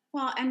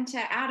 Well, and to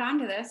add on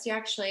to this, you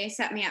actually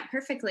set me up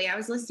perfectly. I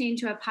was listening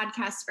to a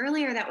podcast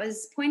earlier that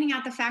was pointing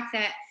out the fact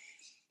that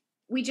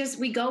we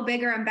go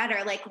bigger and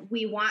better. Like,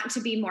 we want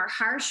to be more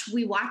harsh.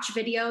 We watch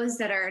videos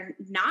that are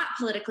not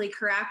politically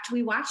correct.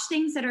 We watch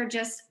things that are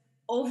just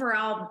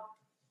overall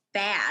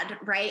bad,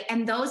 right?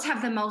 And those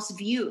have the most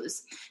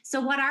views.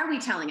 So what are we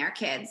telling our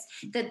kids?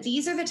 That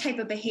these are the type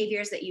of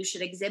behaviors that you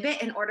should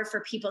exhibit in order for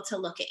people to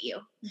look at you.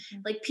 Mm-hmm.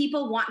 Like,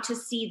 people want to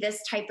see this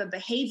type of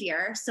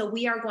behavior, so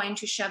we are going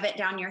to shove it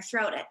down your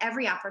throat at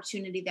every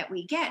opportunity that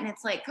we get. And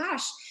it's like,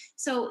 gosh,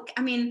 so,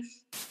 I mean,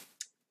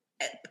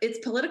 it's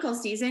political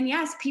season.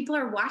 Yes, people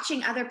are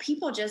watching other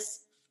people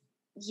just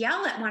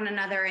yell at one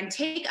another and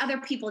take other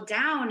people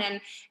down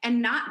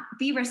and not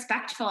be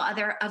respectful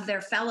of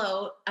their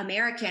fellow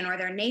American or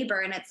their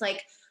neighbor. And it's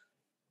like,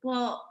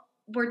 well,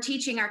 we're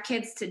teaching our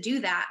kids to do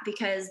that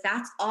because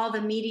that's all the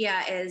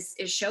media is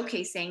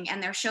showcasing,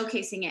 and they're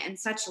showcasing it in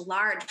such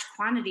large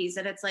quantities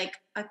that it's like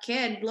a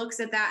kid looks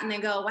at that and they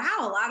go, wow,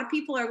 a lot of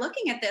people are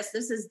looking at this.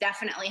 This is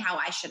definitely how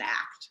I should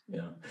act.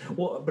 Yeah.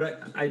 Well,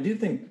 but I do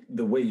think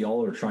the way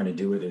y'all are trying to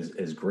do it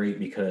is great,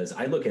 because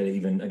I look at it,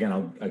 even,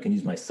 again, I can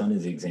use my son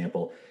as the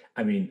example.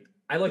 I mean,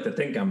 I like to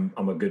think I'm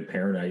a good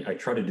parent. I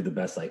try to do the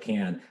best I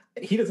can.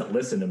 He doesn't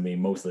listen to me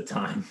most of the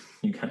time.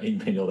 You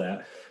may know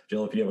that,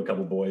 Jill, if you have a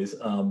couple boys. He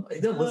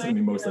doesn't listen to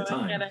me most of the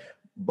time.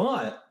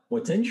 But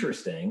what's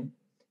interesting,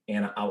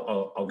 and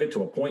I'll get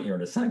to a point here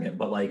in a second,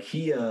 but like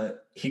he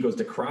goes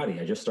to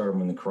karate. I just started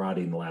him in the karate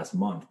in the last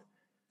month.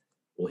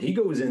 Well, he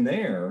goes in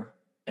there,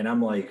 and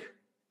I'm like,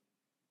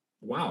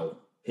 wow,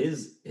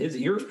 his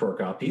ears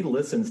perk up. He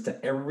listens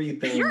to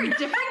everything. You're a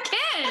different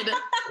kid.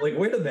 Like,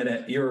 wait a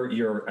minute,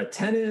 you're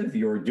attentive,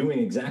 you're doing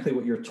exactly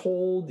what you're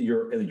told,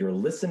 you're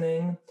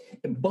listening.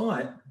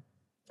 But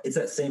it's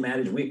that same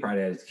adage we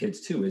probably had as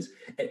kids too, is,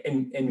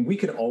 and we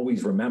can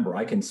always remember,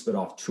 I can spit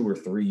off 2 or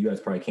 3, you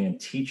guys probably can,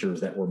 teachers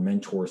that were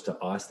mentors to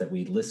us that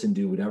we listened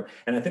to, whatever.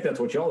 And I think that's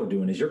what y'all are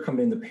doing, is you're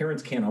coming in, the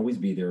parents can't always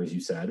be there, as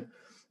you said.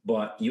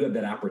 but you have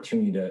that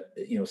opportunity to,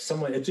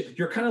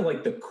 you're kind of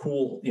like the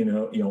cool,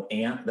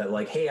 aunt that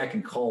like, hey, I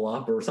can call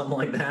up or something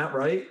like that.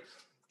 Right.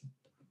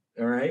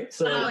 All right.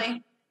 So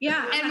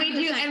yeah.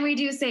 And we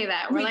do say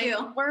that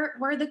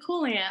we're the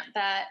cool aunt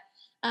that,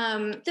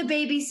 the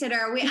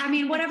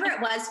babysitter. Whatever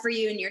it was for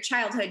you in your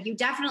childhood, you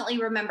definitely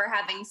remember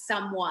having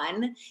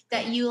someone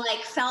that you like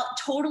felt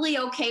totally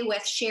okay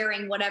with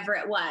sharing whatever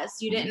it was.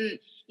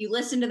 You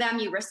listened to them,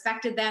 you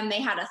respected them. They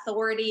had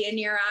authority in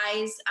your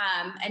eyes.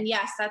 And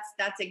yes,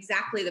 that's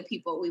exactly the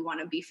people we want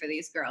to be for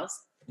these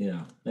girls.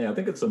 Yeah. I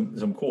think it's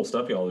some cool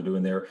stuff y'all are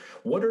doing there.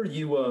 What are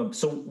you,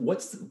 so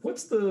what's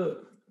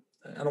the,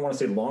 I don't want to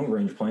say long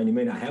range plan. You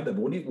may not have that,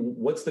 but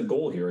what's the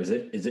goal here? Is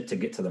it to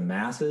get to the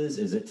masses?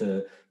 Is it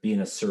to be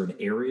in a certain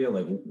area?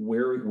 Like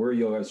where are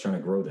you guys trying to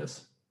grow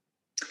this?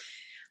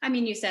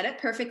 You said it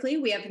perfectly.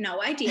 We have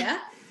no idea.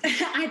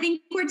 I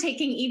think we're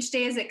taking each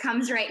day as it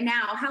comes right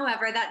now.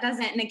 However, that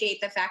doesn't negate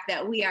the fact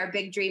that we are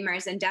big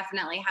dreamers and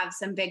definitely have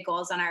some big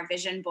goals on our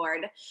vision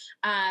board.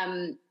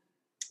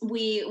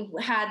 We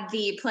had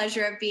the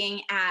pleasure of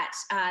being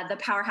at the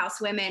Powerhouse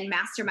Women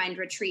Mastermind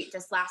Retreat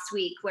this last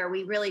week, where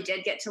we really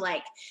did get to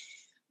like,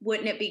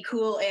 wouldn't it be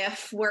cool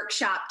if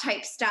workshop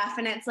type stuff?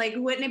 And it's like,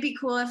 wouldn't it be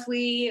cool if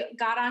we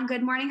got on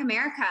Good Morning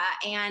America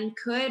and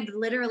could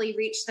literally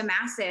reach the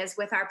masses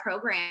with our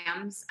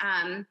programs?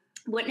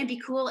 Wouldn't it be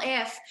cool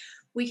if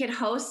we could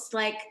host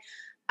like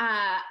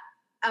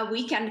a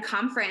weekend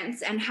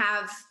conference and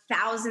have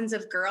thousands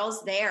of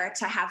girls there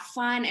to have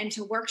fun and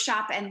to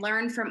workshop and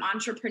learn from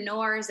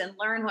entrepreneurs and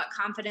learn what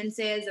confidence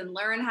is and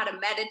learn how to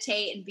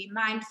meditate and be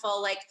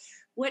mindful? Like,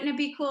 wouldn't it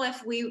be cool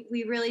if we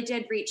really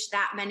did reach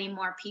that many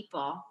more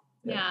people?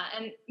 Yeah.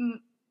 And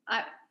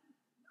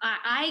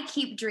I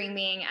keep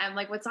dreaming. And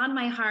like, what's on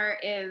my heart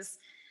is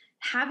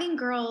having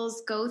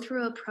girls go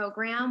through a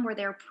program where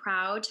they're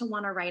proud to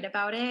want to write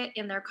about it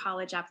in their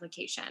college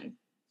application.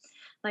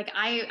 Like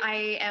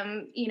I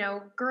am,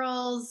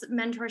 girls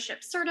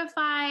mentorship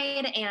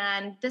certified,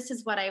 and this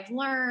is what I've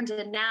learned.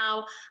 And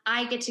now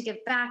I get to give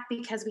back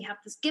because we have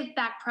this give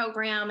back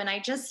program. And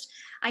I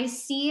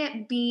see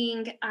it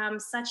being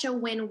such a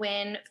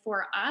win-win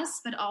for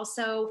us, but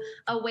also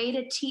a way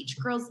to teach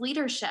girls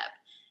leadership.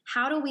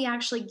 How do we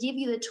actually give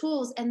you the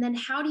tools? And then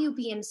how do you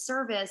be in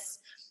service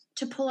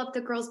to pull up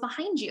the girls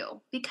behind you?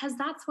 Because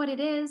that's what it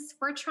is.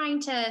 We're trying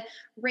to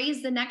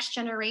raise the next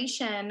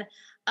generation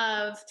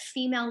of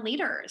female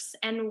leaders.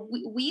 And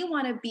we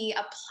want to be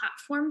a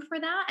platform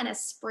for that and a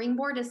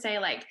springboard to say,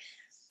 like,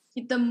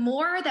 the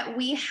more that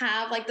we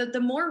have, like the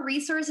more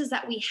resources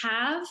that we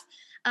have,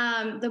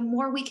 the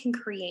more we can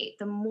create,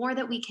 the more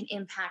that we can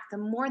impact, the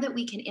more that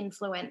we can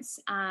influence.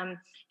 And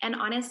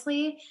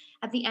honestly,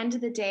 at the end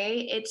of the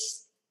day,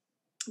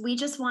 we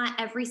just want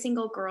every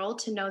single girl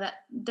to know that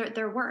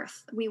their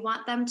worth. We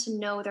want them to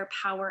know their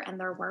power and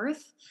their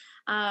worth.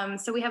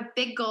 So we have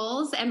big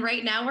goals, and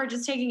right now we're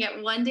just taking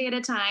it one day at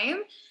a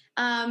time.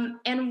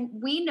 And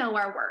we know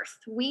our worth.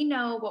 We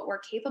know what we're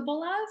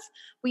capable of.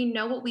 We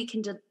know what we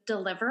can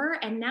deliver.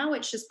 And now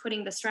it's just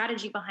putting the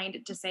strategy behind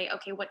it to say,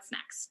 okay, what's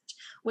next?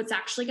 What's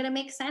actually going to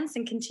make sense,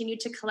 and continue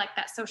to collect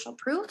that social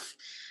proof,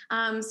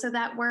 so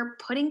that we're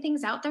putting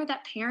things out there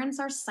that parents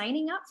are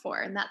signing up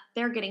for and that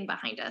they're getting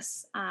behind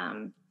us.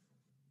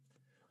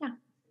 Yeah.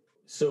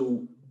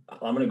 So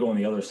I'm going to go on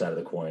the other side of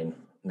the coin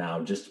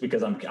now, just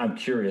because I'm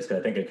curious, because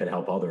I think it could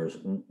help others.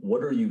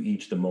 What are you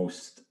each the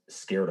most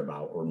scared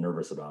about or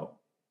nervous about?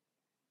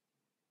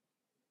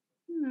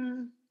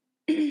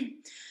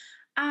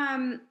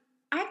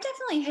 I've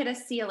definitely hit a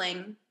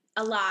ceiling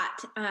a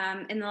lot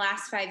in the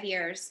last 5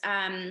 years.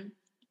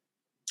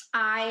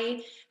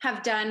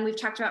 We've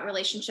talked about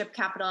relationship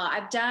capital.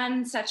 I've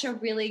done such a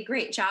really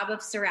great job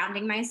of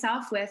surrounding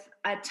myself with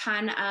a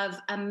ton of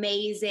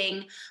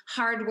amazing,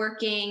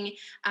 hardworking,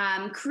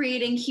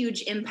 creating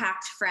huge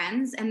impact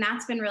friends. And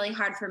that's been really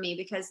hard for me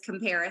because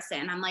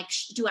comparison. I'm like,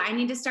 do I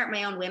need to start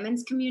my own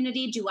women's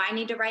community? Do I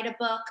need to write a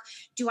book?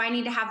 Do I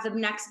need to have the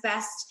next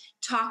best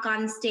talk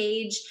on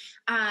stage?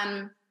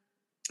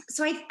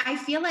 So I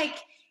feel like,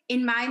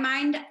 in my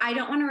mind, I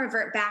don't want to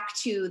revert back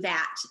to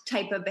that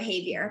type of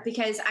behavior,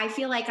 because I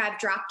feel like I've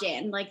dropped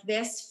in. Like,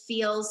 this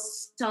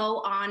feels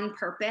so on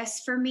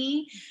purpose for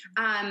me,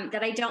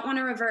 that I don't want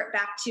to revert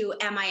back to,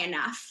 am I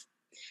enough?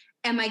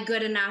 Am I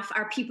good enough?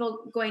 Are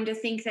people going to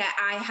think that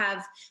I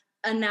have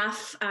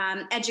enough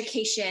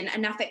education,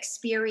 enough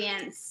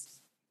experience?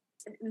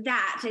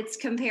 That it's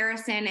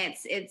comparison,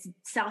 it's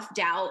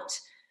self-doubt.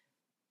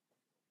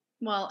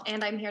 Well,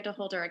 and I'm here to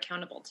hold her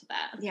accountable to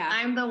that. Yeah.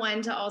 I'm the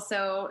one to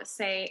also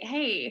say,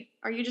 hey,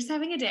 are you just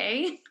having a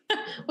day?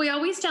 We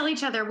always tell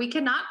each other we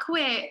cannot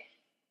quit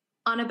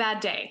on a bad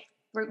day.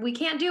 We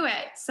can't do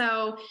it.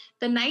 So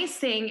the nice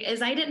thing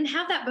is I didn't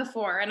have that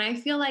before. And I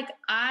feel like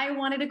I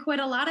wanted to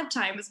quit a lot of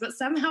times, but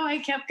somehow I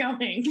kept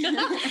going. And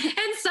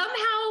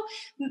somehow,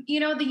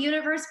 the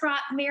universe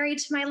brought Mary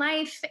to my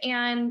life,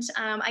 and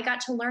I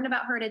got to learn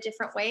about her in a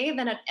different way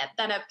than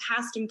a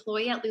past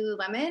employee at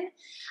Lululemon.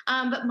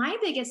 But my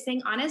biggest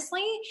thing,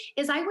 honestly,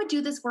 is I would do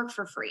this work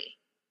for free.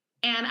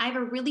 And I have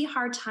a really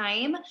hard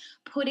time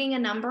putting a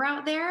number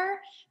out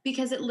there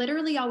because it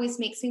literally always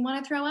makes me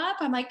want to throw up.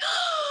 I'm like,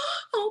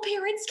 oh,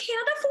 parents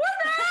can't afford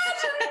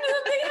that. And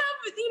they have,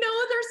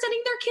 they're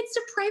sending their kids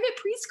to private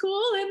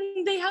preschool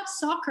and they have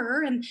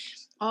soccer and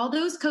all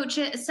those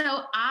coaches.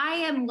 So I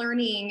am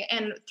learning,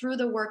 and through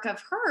the work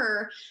of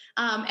her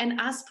and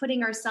us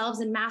putting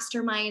ourselves in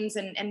masterminds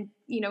and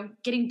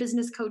getting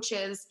business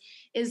coaches,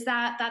 is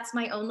that's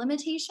my own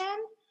limitation.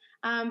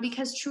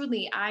 Because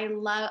truly, I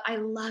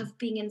love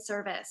being in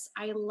service.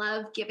 I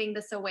love giving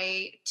this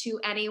away to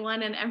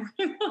anyone and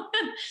everyone.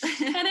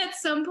 And at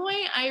some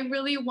point, I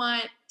really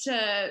want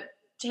to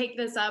take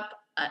this up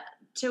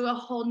to a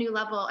whole new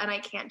level, and I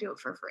can't do it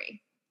for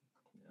free.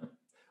 Yeah.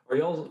 Are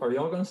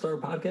y'all going to start a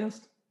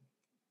podcast?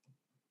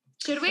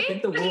 Should we? I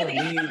think the world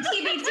needs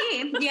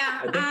TBT.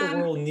 Yeah. I think the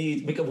world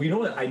needs, because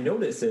what I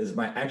notice is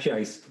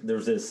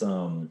there's this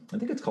I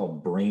think it's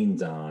called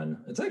Brains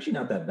On. It's actually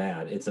not that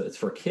bad. It's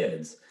for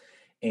kids.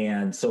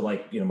 And so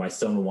my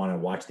son would want to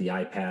watch the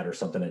iPad or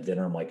something at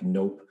dinner. I'm like,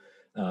 nope.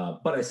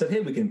 But I said,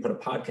 hey, we can put a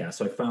podcast.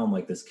 So I found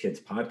this kid's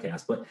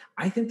podcast, but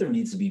I think there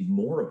needs to be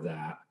more of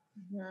that,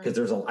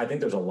 because I think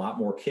there's a lot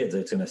more kids.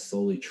 It's going to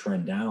slowly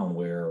trend down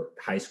where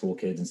high school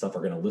kids and stuff are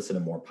going to listen to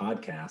more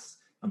podcasts.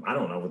 I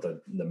don't know what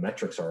the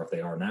metrics are, if they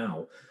are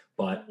now,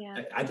 but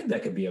yeah. I think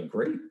that could be a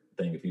great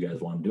thing if you guys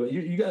want to do it.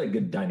 You got a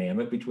good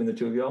dynamic between the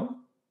two of y'all.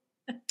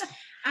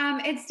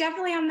 It's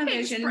definitely on the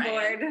vision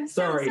board.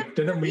 Sorry,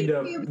 didn't mean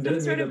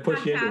to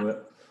push you into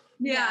it.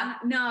 Yeah,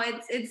 no,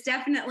 it's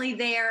definitely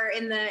there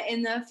in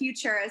the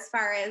future, as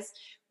far as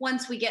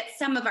once we get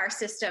some of our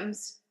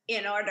systems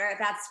in order.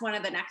 That's one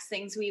of the next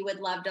things we would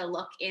love to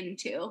look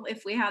into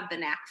if we have the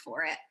knack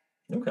for it.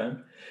 Okay.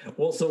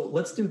 Well, so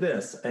let's do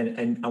this.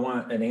 And I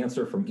want an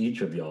answer from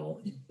each of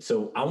y'all.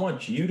 So I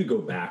want you to go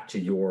back to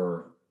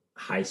your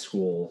high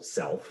school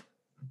self.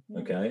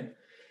 Okay.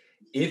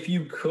 If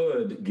you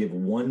could give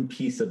one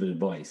piece of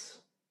advice,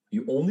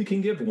 you only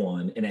can give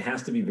one, and it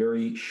has to be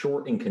very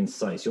short and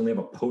concise. You only have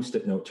a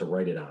Post-it note to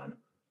write it on.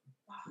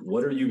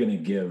 What are you going to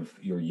give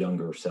your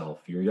younger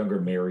self, your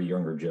younger Mary,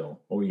 younger Jill?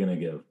 What are you going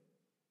to give?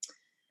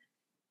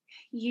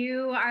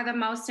 You are the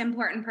most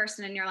important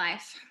person in your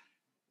life.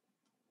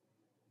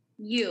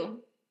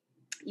 You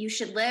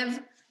should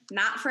live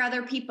not for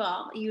other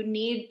people. You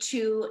need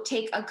to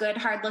take a good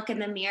hard look in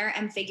the mirror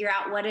and figure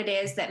out what it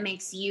is that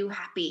makes you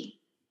happy.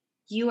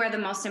 You are the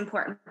most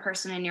important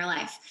person in your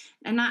life,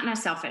 and not in a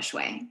selfish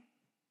way.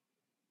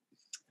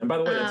 And by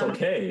the way, it's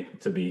okay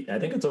to be, I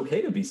think it's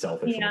okay to be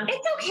selfish. Yeah.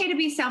 It's okay to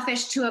be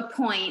selfish to a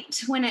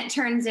point. When it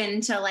turns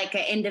into like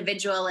an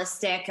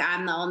individualistic,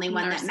 I'm the only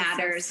one that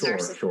matters,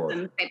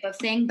 narcissism type of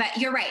thing. But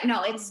you're right.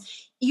 No,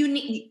 it's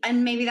unique.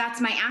 And maybe that's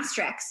my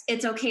asterisk.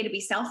 It's okay to be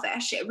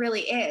selfish. It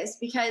really is,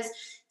 because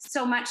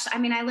so much, I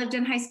mean, I lived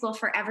in high school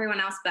for everyone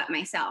else but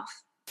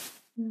myself.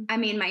 I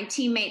mean, my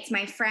teammates,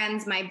 my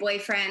friends, my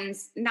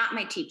boyfriends, not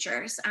my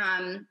teachers.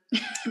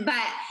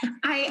 But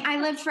I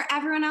lived for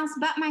everyone else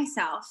but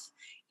myself.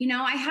 You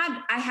know, I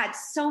had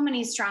so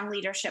many strong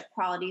leadership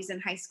qualities in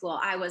high school.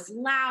 I was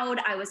loud.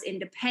 I was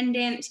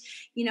independent.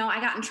 You know, I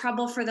got in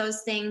trouble for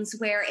those things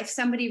where if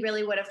somebody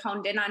really would have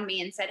honed in on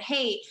me and said,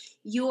 hey,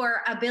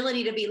 your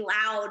ability to be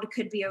loud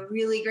could be a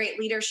really great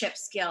leadership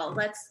skill.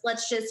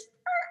 Let's just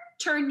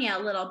turn you a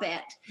little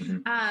bit.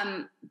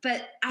 Mm-hmm.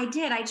 But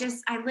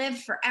I lived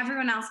for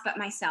everyone else but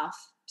myself.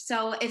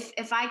 So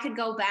if I could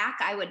go back,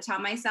 I would tell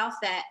myself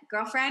that,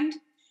 girlfriend,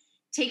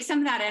 take some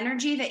of that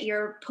energy that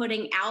you're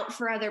putting out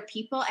for other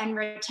people and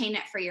retain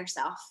it for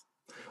yourself.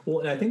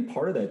 Well, and I think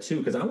part of that too,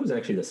 because I was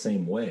actually the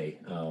same way,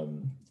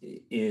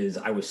 is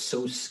I was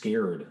so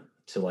scared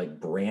to like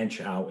branch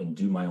out and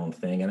do my own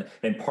thing.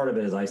 And part of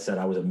it, as I said,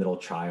 I was a middle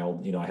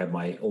child. You know, I have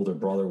my older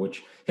brother,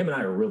 which him and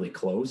I are really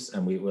close,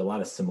 and we have a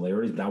lot of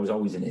similarities, but I was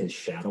always in his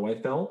shadow,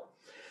 I felt.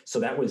 So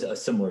that was a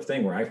similar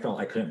thing where I felt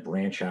I couldn't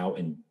branch out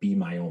and be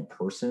my own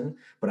person,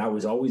 but I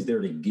was always there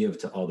to give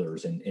to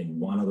others and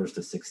want others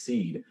to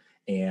succeed.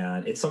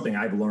 And it's something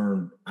I've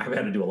learned. I've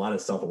had to do a lot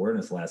of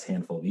self-awareness the last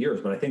handful of years,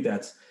 but I think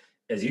that's,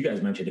 as you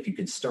guys mentioned, if you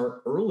could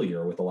start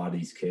earlier with a lot of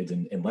these kids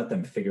and let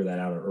them figure that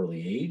out at an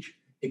early age,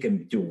 it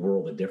can do a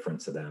world of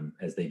difference to them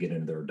as they get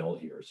into their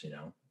adult years, you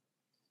know?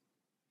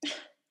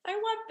 I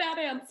want that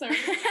answer.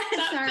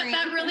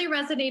 That really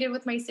resonated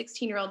with my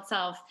 16-year-old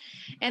self.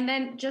 And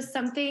then just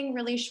something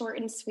really short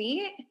and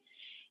sweet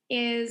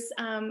is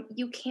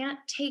you can't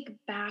take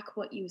back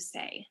what you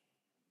say.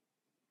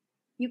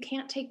 You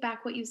can't take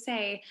back what you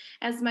say.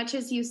 As much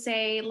as you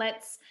say,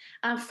 let's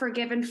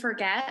forgive and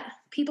forget,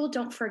 people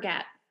don't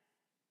forget.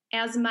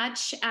 As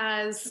much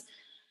as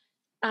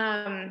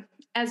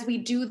we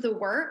do the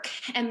work,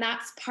 and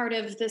that's part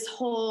of this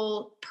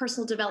whole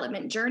personal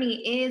development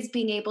journey, is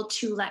being able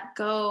to let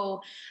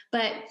go.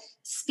 But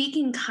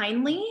speaking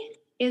kindly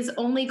is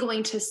only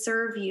going to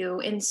serve you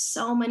in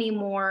so many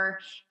more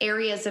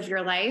areas of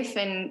your life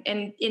and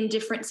in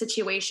different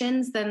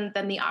situations than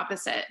the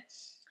opposite.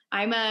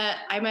 I'm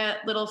a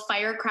little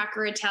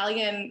firecracker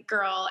Italian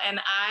girl,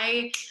 and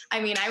I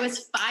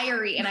was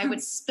fiery, and I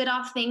would spit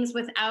off things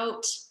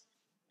without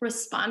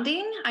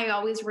responding. I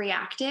always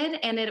reacted,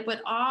 and it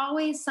would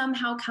always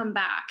somehow come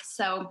back.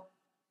 So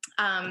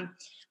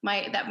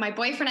my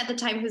boyfriend at the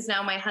time, who's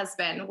now my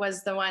husband,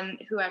 was the one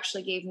who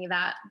actually gave me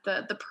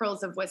the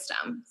pearls of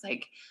wisdom. It's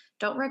like,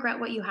 don't regret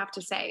what you have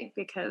to say,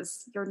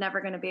 because you're never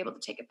going to be able to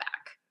take it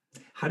back.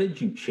 How did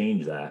you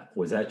change that?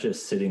 Was that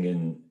just sitting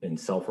in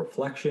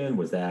self-reflection?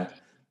 Was that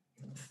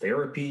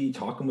therapy,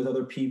 talking with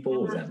other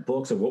people? Was that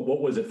books? Or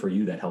what was it for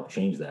you that helped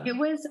change that? It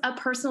was a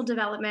personal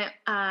development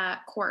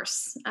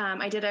course.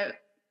 I did a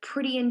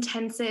pretty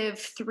intensive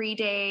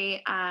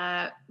 3-day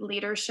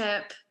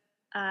leadership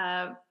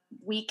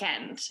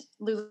weekend.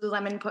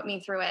 Lululemon put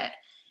me through it.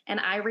 And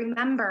I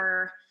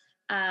remember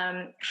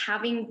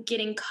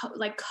getting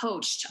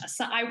coached.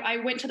 So I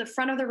went to the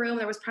front of the room.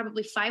 There was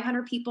probably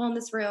 500 people in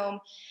this room.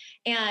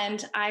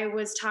 And I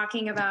was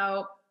talking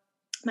about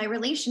my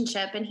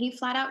relationship. And he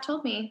flat out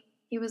told me,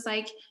 he was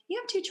like, you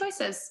have 2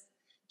 choices.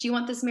 Do you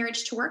want this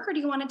marriage to work, or do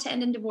you want it to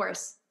end in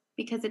divorce?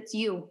 Because it's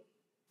you.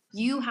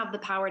 You have the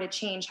power to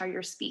change how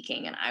you're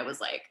speaking. And I was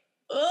like,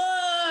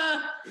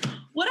 ugh,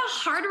 what a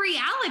hard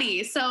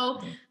reality. So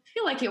I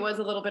feel like it was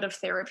a little bit of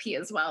therapy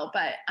as well,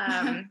 but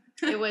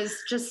it was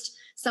just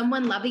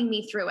someone loving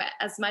me through it.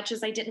 As much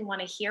as I didn't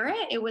want to hear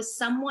it, it was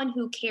someone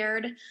who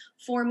cared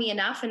for me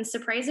enough. And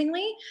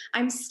surprisingly,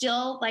 I'm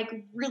still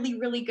like really,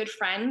 really good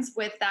friends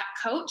with that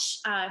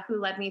coach who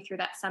led me through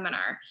that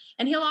seminar.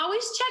 And he'll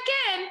always check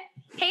in.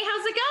 Hey,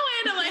 how's it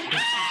going? I'm like,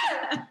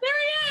 there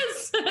he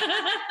is.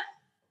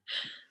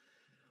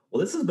 Well,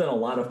 this has been a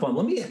lot of fun.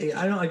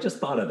 I just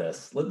thought of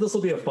this. This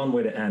will be a fun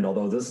way to end,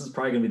 although this is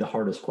probably going to be the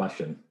hardest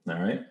question. All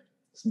right.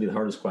 This will be the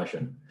hardest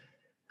question.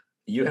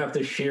 You have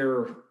to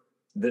share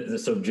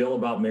so Jill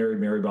about Mary,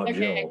 Mary about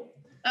Jill.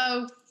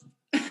 Oh.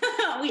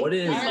 What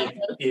is,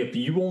 if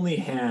you only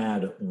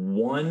had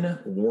one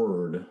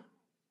word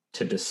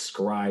to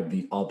describe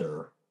the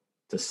other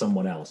to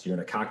someone else, you're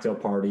in a cocktail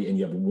party and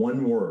you have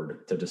one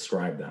word to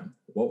describe them,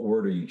 what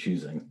word are you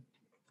choosing?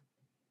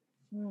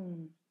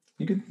 You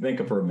can think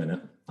of for a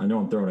minute. I know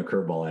I'm throwing a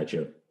curveball at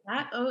you.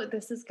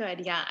 This is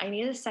good. Yeah, I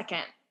need a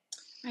second.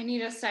 I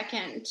need a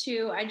second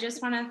too. I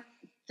just want to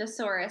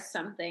thesaurus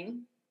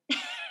something.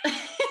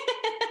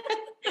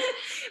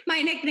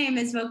 My nickname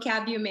is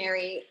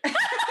Vocabulary.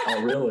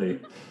 Oh, really?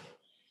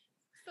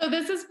 So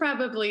this is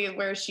probably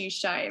where she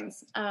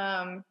shines.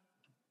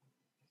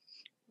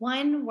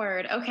 One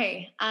word.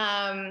 Okay.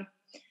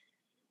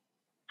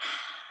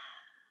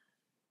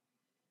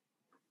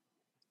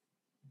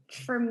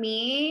 For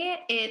me,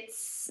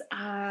 it's...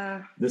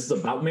 this is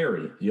about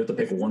Mary. You have to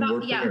pick one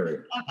word for Mary.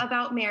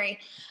 About Mary.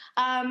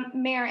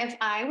 Mary, if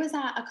I was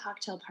at a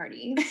cocktail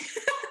party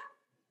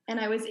and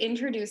I was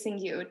introducing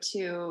you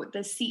to the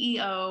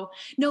CEO,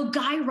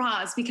 Guy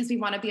Raz, because we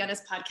want to be on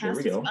his podcast. There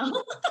we go.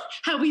 Well,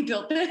 how we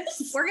built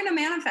this. We're going to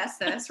manifest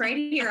this right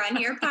here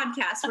on your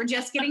podcast. We're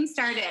just getting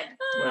started.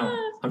 Well,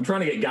 I'm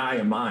trying to get Guy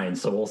in mind,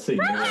 so we'll see.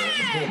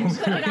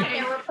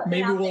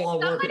 Maybe we'll all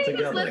work it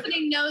together.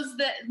 Somebody who's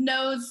listening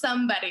knows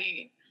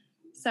somebody.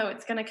 So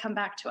it's going to come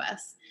back to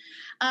us.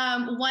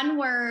 One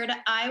word,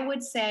 I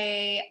would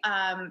say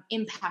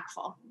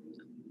impactful.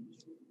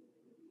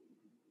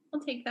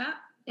 I'll take that.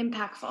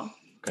 Impactful.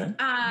 Okay.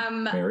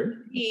 Mary?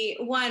 The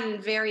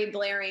one very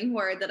blaring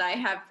word that I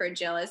have for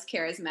Jill is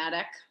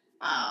charismatic.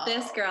 Oh.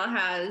 This girl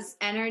has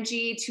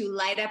energy to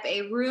light up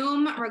a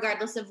room,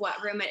 regardless of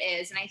what room it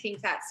is. And I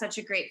think that's such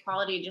a great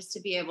quality, just to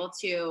be able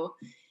to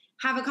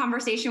have a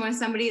conversation with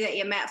somebody that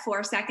you met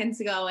 4 seconds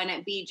ago and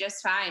it be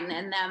just fine,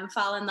 and them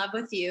fall in love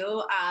with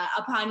you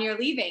upon your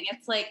leaving.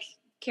 It's like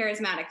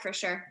charismatic for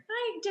sure.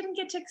 I didn't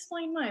get to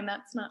explain mine.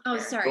 That's not fair.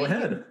 Sorry.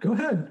 Go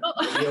ahead. Oh.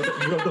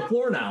 You have the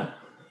floor now.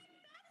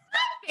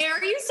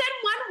 Fair. You said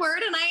one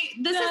word,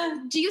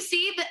 and do you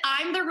see that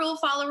I'm the rule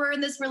follower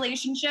in this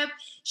relationship?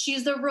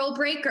 She's the rule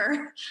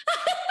breaker.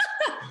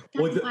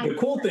 Well, the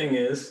cool thing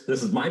is,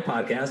 this is my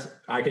podcast.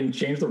 I can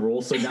change the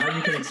rules. So now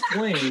you can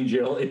explain,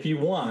 Jill, if you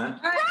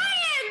want. Brian,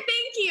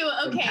 thank you.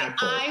 Okay.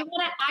 I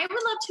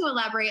would love to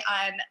elaborate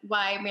on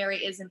why Mary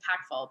is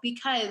impactful,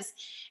 because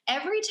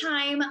every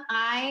time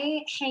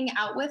I hang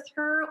out with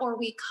her or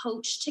we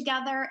coach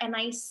together and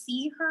I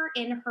see her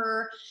in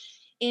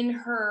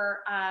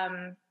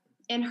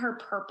her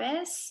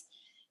purpose,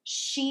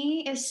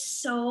 she is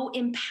so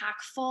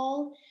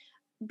impactful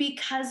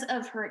because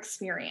of her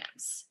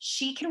experience.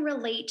 She can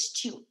relate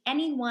to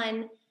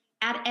anyone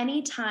at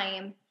any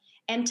time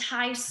and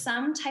tie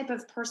some type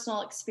of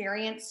personal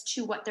experience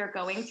to what they're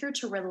going through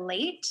to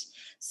relate,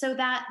 so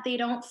that they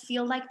don't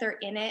feel like they're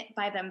in it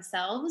by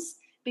themselves,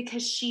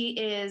 because she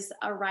is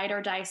a ride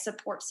or die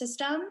support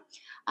system.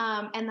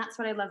 And that's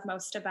what I love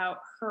most about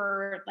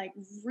her, like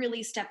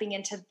really stepping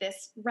into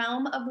this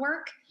realm of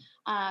work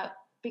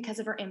because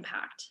of her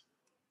impact.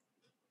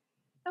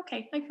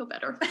 Okay, I feel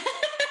better.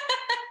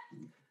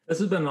 This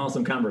has been an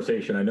awesome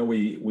conversation. I know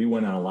we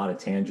went on a lot of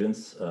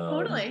tangents.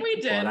 Totally, we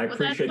did. But I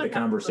appreciate the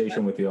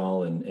conversation with you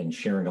all and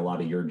sharing a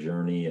lot of your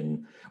journey.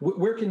 And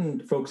where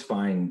can folks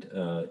find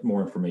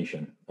more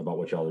information about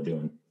what y'all are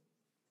doing?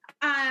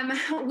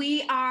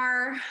 We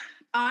are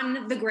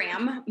on the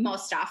gram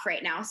most off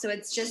right now. So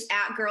it's just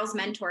at Girls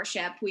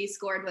Mentorship. We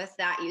scored with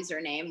that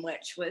username,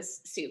 which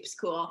was soups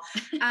cool.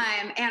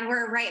 And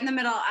we're right in the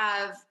middle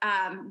of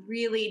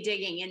really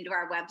digging into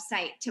our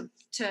website to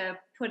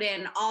put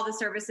in all the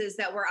services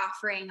that we're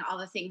offering, all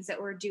the things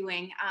that we're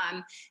doing.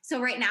 So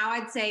right now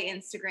I'd say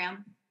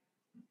Instagram.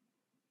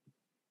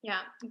 Yeah.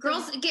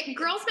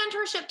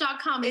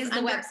 Girlsmentorship.com is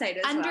the website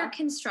as under well.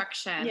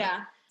 Construction.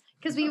 Yeah.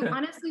 Because we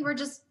honestly were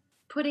just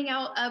putting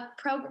out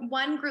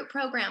one group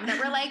program that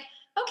we're like,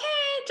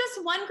 okay,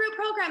 just one group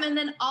program. And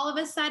then all of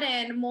a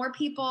sudden more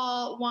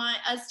people want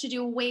us to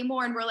do way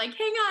more. And we're like,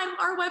 hang on,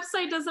 our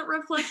website doesn't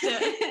reflect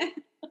it.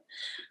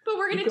 But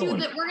we're going to do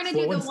that. We're going to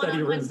do the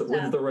steady wins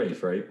the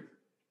race, right?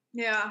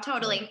 Yeah.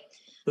 Totally.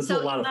 This is a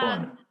lot of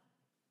fun.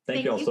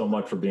 Thank you all so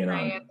much for being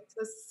on. This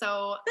was so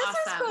awesome. This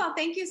was cool.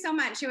 Thank you so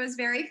much. It was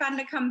very fun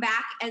to come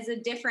back as a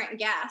different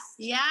guest.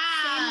 Yeah.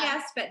 Same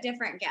guest, but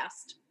different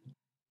guest.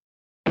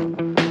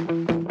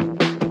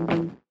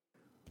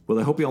 Well,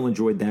 I hope you all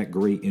enjoyed that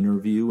great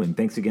interview, and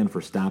thanks again for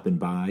stopping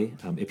by.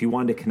 If you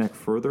wanted to connect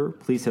further,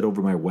 please head over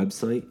to my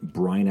website,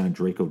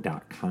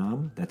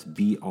 brianondrako.com. That's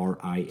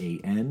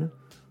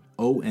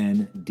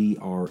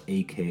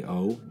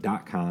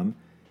BrianOndrako.com,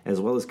 as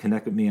well as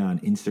connect with me on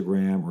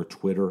Instagram or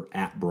Twitter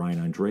at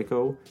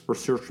BrianOndrako, or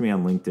search me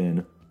on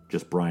LinkedIn,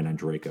 just Brian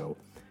Ondrako.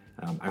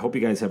 I hope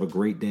you guys have a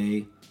great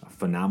day, a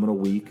phenomenal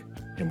week,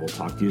 and we'll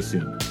talk to you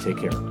soon. Take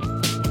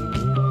care.